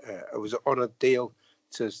I was on a deal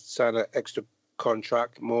to sign an extra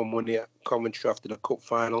contract, more money at Coventry after the cup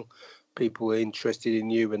final. People were interested in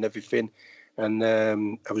you and everything. And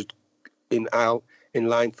I was in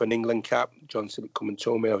line for an England cap. John Sibley come and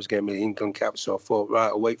told me I was getting my England cap, so I thought, right,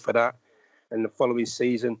 I'll wait for that. And the following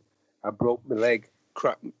season, I broke my leg,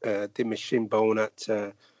 did my shin bone at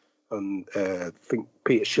I think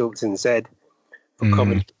Peter Shilton's head for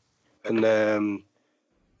Coventry. And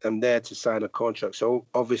I'm there to sign a contract. So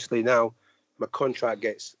obviously now my contract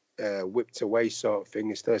gets whipped away, sort of thing.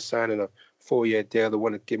 Instead of signing a 4-year deal, they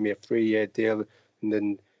want to give me a 3-year deal. And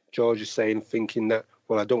then George is thinking that,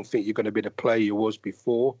 well, I don't think you're going to be the player you was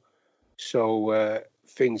before. So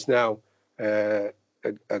things now are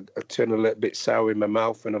turning a little bit sour in my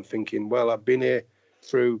mouth, and I'm thinking, well, I've been here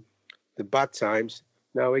through the bad times.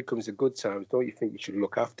 Now here comes the good times. Don't you think you should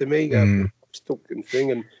look after me? I'm stuck in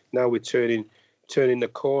thing, and now we're turning the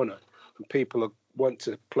corner, and people want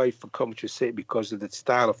to play for Coventry City because of the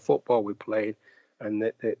style of football we played, and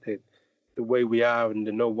the way we are, and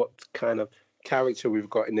they know what kind of character we've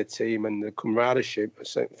got in the team and the camaraderie.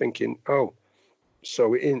 Thinking,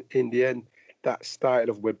 so in the end, that started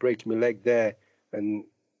off with breaking my leg there, and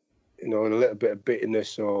and a little bit of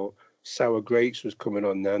bitterness or sour grapes was coming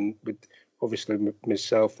on then, with obviously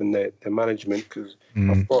myself and the management, because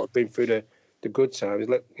I thought I'd been through the good times.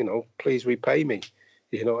 Please repay me.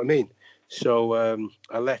 You know what I mean? So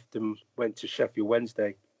I left and went to Sheffield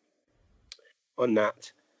Wednesday on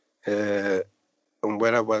that. And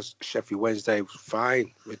when I was Sheffield Wednesday, it was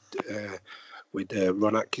fine with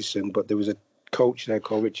Ron Atkinson, but there was a coach there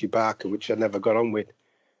called Richie Barker, which I never got on with.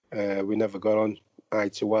 We never got on eye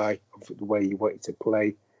to eye of the way he wanted to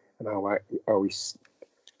play, and how I always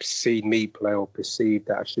seen me play or perceived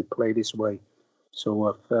that I should play this way. So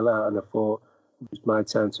I fell out, and I thought it was my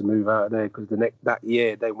time to move out of there, because that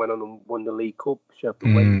year they went on and won the League Cup,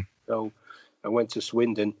 Sheffield Wednesday. So I went to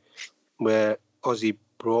Swindon, where Ozzy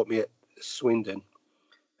brought me at Swindon,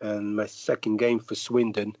 and my second game for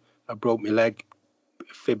Swindon, I broke my leg,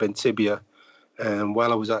 fib and tibia. And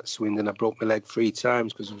while I was at Swindon, I broke my leg 3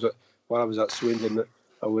 times, because while I was at Swindon,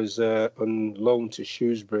 I was on loan to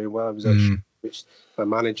Shrewsbury while I was at Shrewsbury.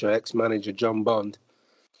 My ex-manager John Bond,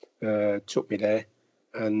 took me there,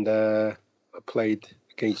 and I played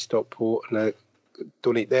against Stockport, and I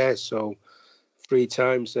done it there. So 3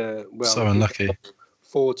 times. So unlucky.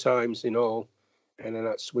 4 times in all. And then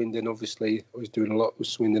at Swindon, obviously, I was doing a lot with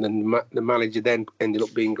Swindon, and the manager then ended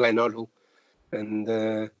up being Glenn Hoddle. And,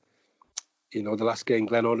 the last game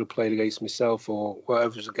Glenn Hoddle played against myself or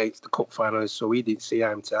whatever was against the cup finalists, so he didn't see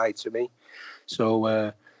eye to eye to me.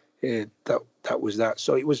 So that was that.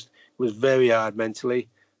 So it was very hard mentally.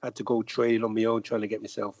 I had to go training on my own, trying to get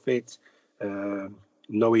myself fit,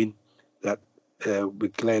 knowing that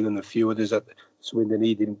with Glenn and a few others at Swindon,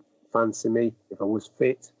 he didn't fancy me if I was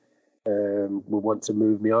fit. Would want to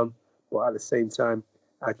move me on, but at the same time,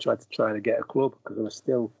 I tried to get a club because I was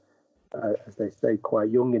still, as they say, quite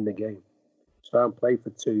young in the game. So I haven't played for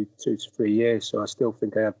two to 3 years, so I still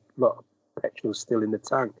think I have a lot of petrol still in the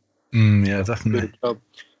tank. Yeah, definitely.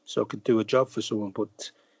 So I could do a job for someone,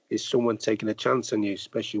 but is someone taking a chance on you,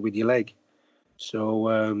 especially with your leg? So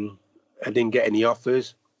I didn't get any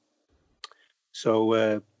offers.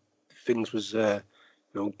 So things was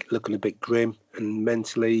looking a bit grim, and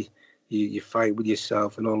mentally you fight with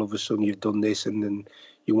yourself, and all of a sudden you've done this, and then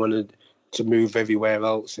you wanted to move everywhere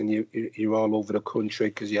else, and you're all over the country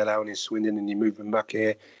because you're down in Swindon and you're moving back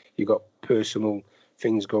here. You got personal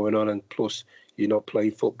things going on, and plus you're not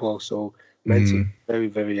playing football, so mentally very,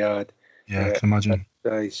 very hard. Yeah, I can imagine.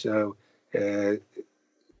 So,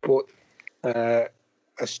 but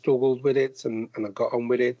I struggled with it, and I got on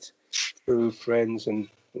with it through friends and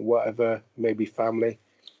whatever, maybe family.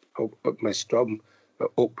 My strong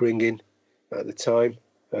upbringing at the time.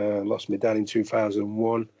 Lost my dad in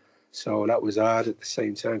 2001, so that was hard at the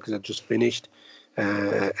same time because I just finished.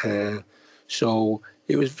 So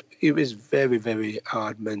it was very, very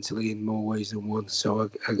hard mentally in more ways than one. So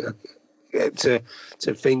I to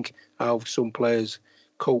think how some players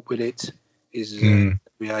cope with it is you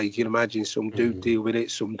can imagine some do deal with it,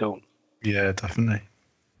 some don't. Yeah, definitely.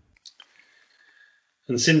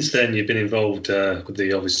 And since then, you've been involved with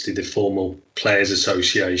the formal Players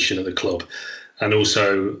Association at the club, and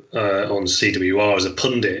also on CWR as a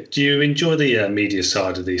pundit. Do you enjoy the media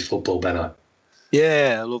side of the football, Benno?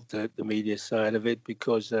 Yeah, I love the media side of it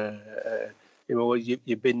because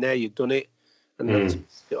you've been there, you've done it, and that's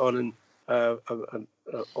it on. And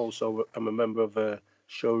also, I'm a member of a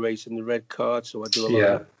show Racing the Red Card, so I do a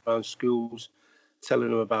lot around schools, telling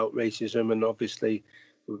them about racism and obviously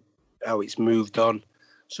how it's moved on.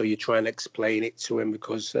 So you try and explain it to them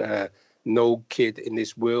because no kid in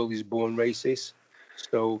this world is born racist.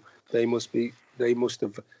 So they must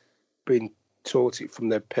have been taught it from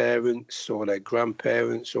their parents or their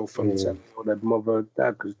grandparents or from their mother or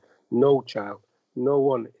dad. Because no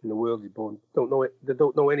one in the world is born don't know it. They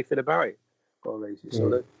don't know anything about it or racist.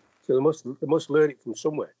 So they must learn it from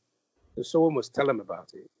somewhere. So someone must tell them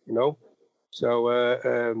about it. So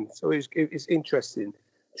so it's interesting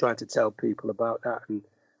trying to tell people about that and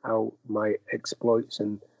how my exploits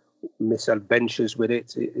and misadventures with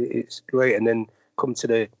it. It's great. And then come to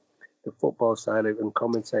the football side of it and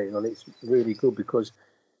commentating on it. It's really good because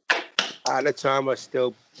at the time I was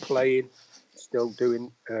still playing, still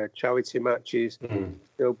doing charity matches,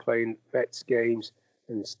 still playing vets games,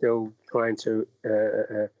 and still trying to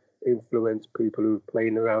influence people who are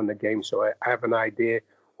playing around the game. So I have an idea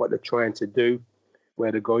what they're trying to do,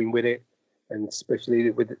 where they're going with it, and especially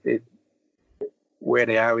with it, where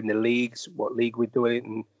they are in the leagues, what league we're doing it,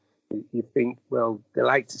 and you think, well, they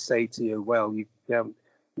like to say to you, well,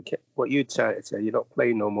 what you're trying to say, you're not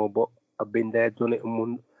playing no more, but I've been there, done it,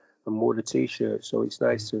 and wore the T-shirt, so it's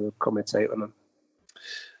nice to commentate on them.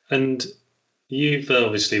 And you've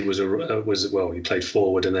obviously you played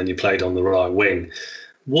forward and then you played on the right wing.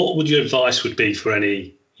 What would your advice would be for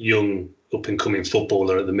any young up-and-coming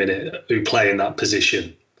footballer at the minute who play in that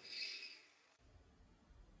position?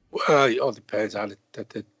 Well, it all depends how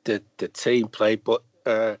the team play, but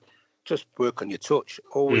just work on your touch.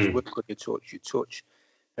 Always work on your touch.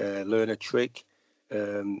 Learn a trick.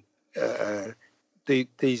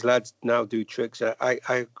 These lads now do tricks.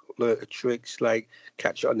 I learned tricks like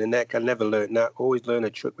catch it on the neck. I never learned that. Always learn a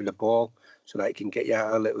trick with the ball so that it can get you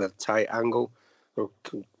out a little tight angle. Or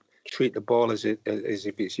treat the ball as if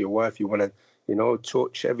it's your wife. You want to,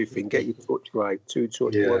 touch everything. Get your touch right. 2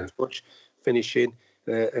 touch, 1 touch, finishing.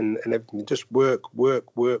 And everything. Just work,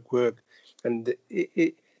 and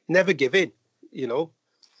it never give in.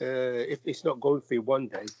 If it's not going for you one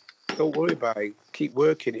day, don't worry about it. Keep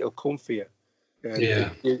working; it'll come for you.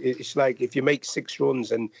 It's like if you make 6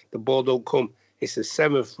 runs and the ball don't come, it's the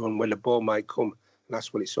 7th run when the ball might come. And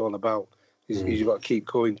that's what it's all about. You've got to keep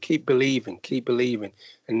going, keep believing,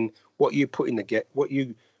 and what you put in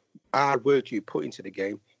the hard work you put into the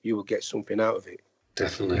game, you will get something out of it.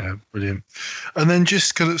 Definitely. Yeah, brilliant. And then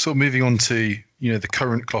just kind of sort of moving on to, you know, the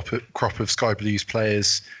current crop of Sky Blues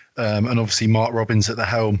players, and obviously Mark Robins at the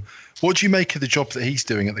helm. What do you make of the job that he's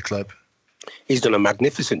doing at the club? He's done a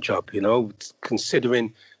magnificent job, you know,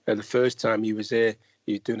 considering the first time he was there,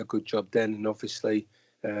 he was doing a good job then, and obviously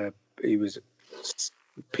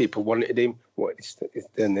people wanted him,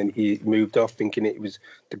 and then he moved off thinking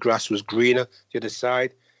the grass was greener the other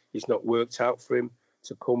side. It's not worked out for him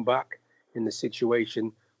to come back in the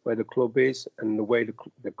situation where the club is and the way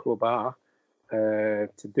the club are,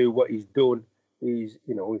 to do what he's done. He's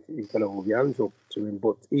going to hold the hands up to him,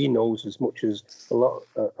 but he knows as much as a lot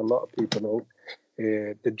of people know.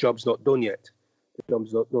 The job's not done yet. The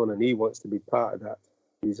job's not done, and he wants to be part of that.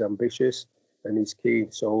 He's ambitious and he's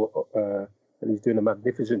keen. So, and he's doing a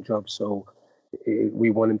magnificent job. So, we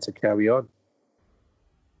want him to carry on.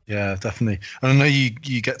 Yeah, definitely. And I know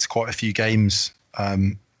you get to quite a few games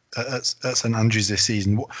at St Andrews this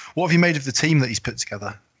season. What have you made of the team that he's put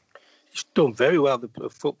together? He's done very well. The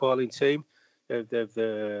footballing team.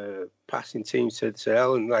 The passing teams to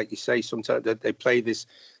hell, and like you say, sometimes they play this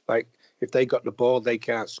like if they got the ball, they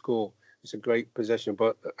can't score. It's a great possession,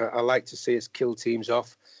 but I like to see us kill teams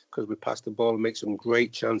off because we pass the ball and make some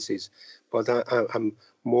great chances. But I'm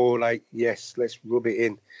more like, yes, let's rub it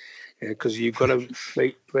in, because you've got to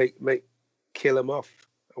make kill them off.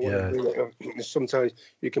 Sometimes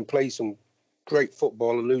you can play some great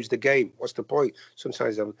football and lose the game. What's the point?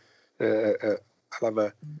 Sometimes I'll have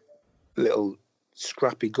a little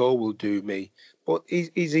scrappy goal will do me, but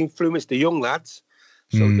he's influenced the young lads,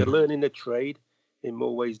 so they're learning the trade in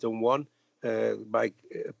more ways than one, by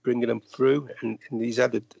bringing them through, and he's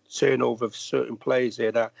had a turnover of certain players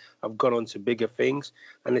there that have gone on to bigger things,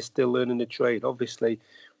 and they're still learning the trade. Obviously,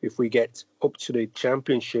 if we get up to the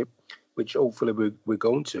championship, which hopefully we're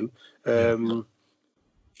going to,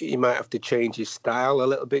 he might have to change his style a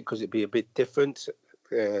little bit because it'd be a bit different.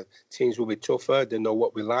 Teams will be tougher. They know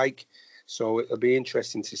what we like. So it'll be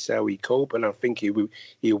interesting to see how he cope. And I think he'll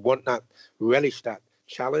want that, relish that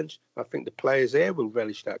challenge. I think the players there will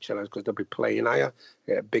relish that challenge because they'll be playing higher,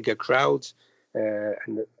 bigger crowds.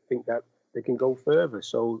 And I think that they can go further.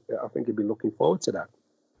 So I think he'll be looking forward to that.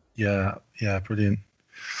 Yeah, brilliant.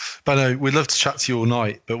 Benno, we'd love to chat to you all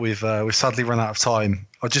night, but we've sadly run out of time.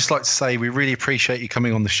 I'd just like to say we really appreciate you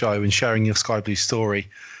coming on the show and sharing your Sky Blues story.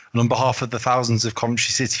 And on behalf of the thousands of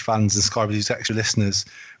Coventry City fans and Sky Blues Extra listeners,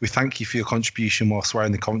 we thank you for your contribution whilst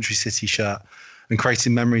wearing the Coventry City shirt and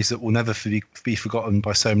creating memories that will never be forgotten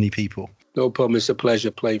by so many people. No problem. It's a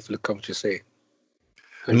pleasure playing for the Coventry City.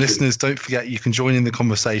 And listeners, don't forget you can join in the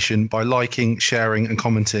conversation by liking, sharing and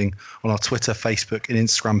commenting on our Twitter, Facebook and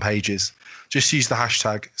Instagram pages. Just use the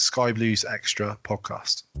hashtag Sky Blues Extra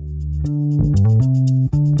Podcast.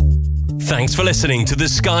 Thanks for listening to the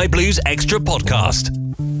Sky Blues Extra Podcast.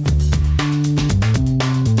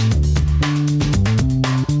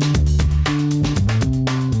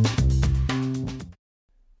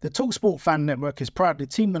 The TalkSport Fan Network is proudly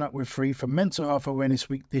teaming up with Free for Mental Health Awareness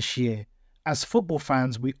Week this year. As football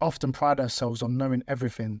fans, we often pride ourselves on knowing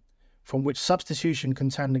everything, from which substitution can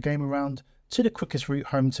turn the game around to the quickest route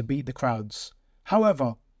home to beat the crowds.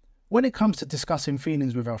 However, when it comes to discussing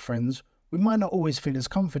feelings with our friends, we might not always feel as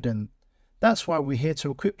confident. That's why we're here to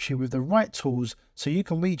equip you with the right tools so you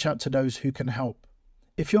can reach out to those who can help.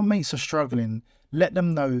 If your mates are struggling, let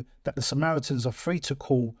them know that the Samaritans are free to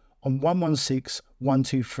call on 116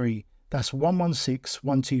 123. That's 116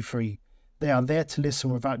 123. They are there to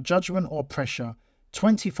listen without judgment or pressure,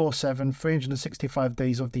 24/7, 365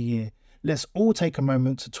 days of the year. Let's all take a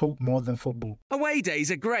moment to talk more than football. Away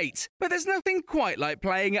days are great, but there's nothing quite like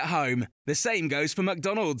playing at home. The same goes for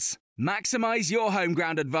McDonald's. Maximise your home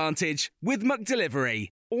ground advantage with McDelivery.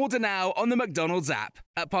 Order now on the McDonald's app.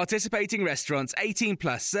 At participating restaurants, 18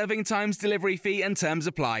 plus, serving times, delivery fee and terms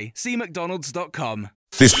apply. See mcdonalds.com.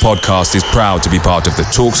 This podcast is proud to be part of the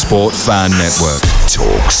TalkSport Fan Network.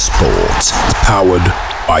 TalkSport.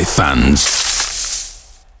 Powered by fans.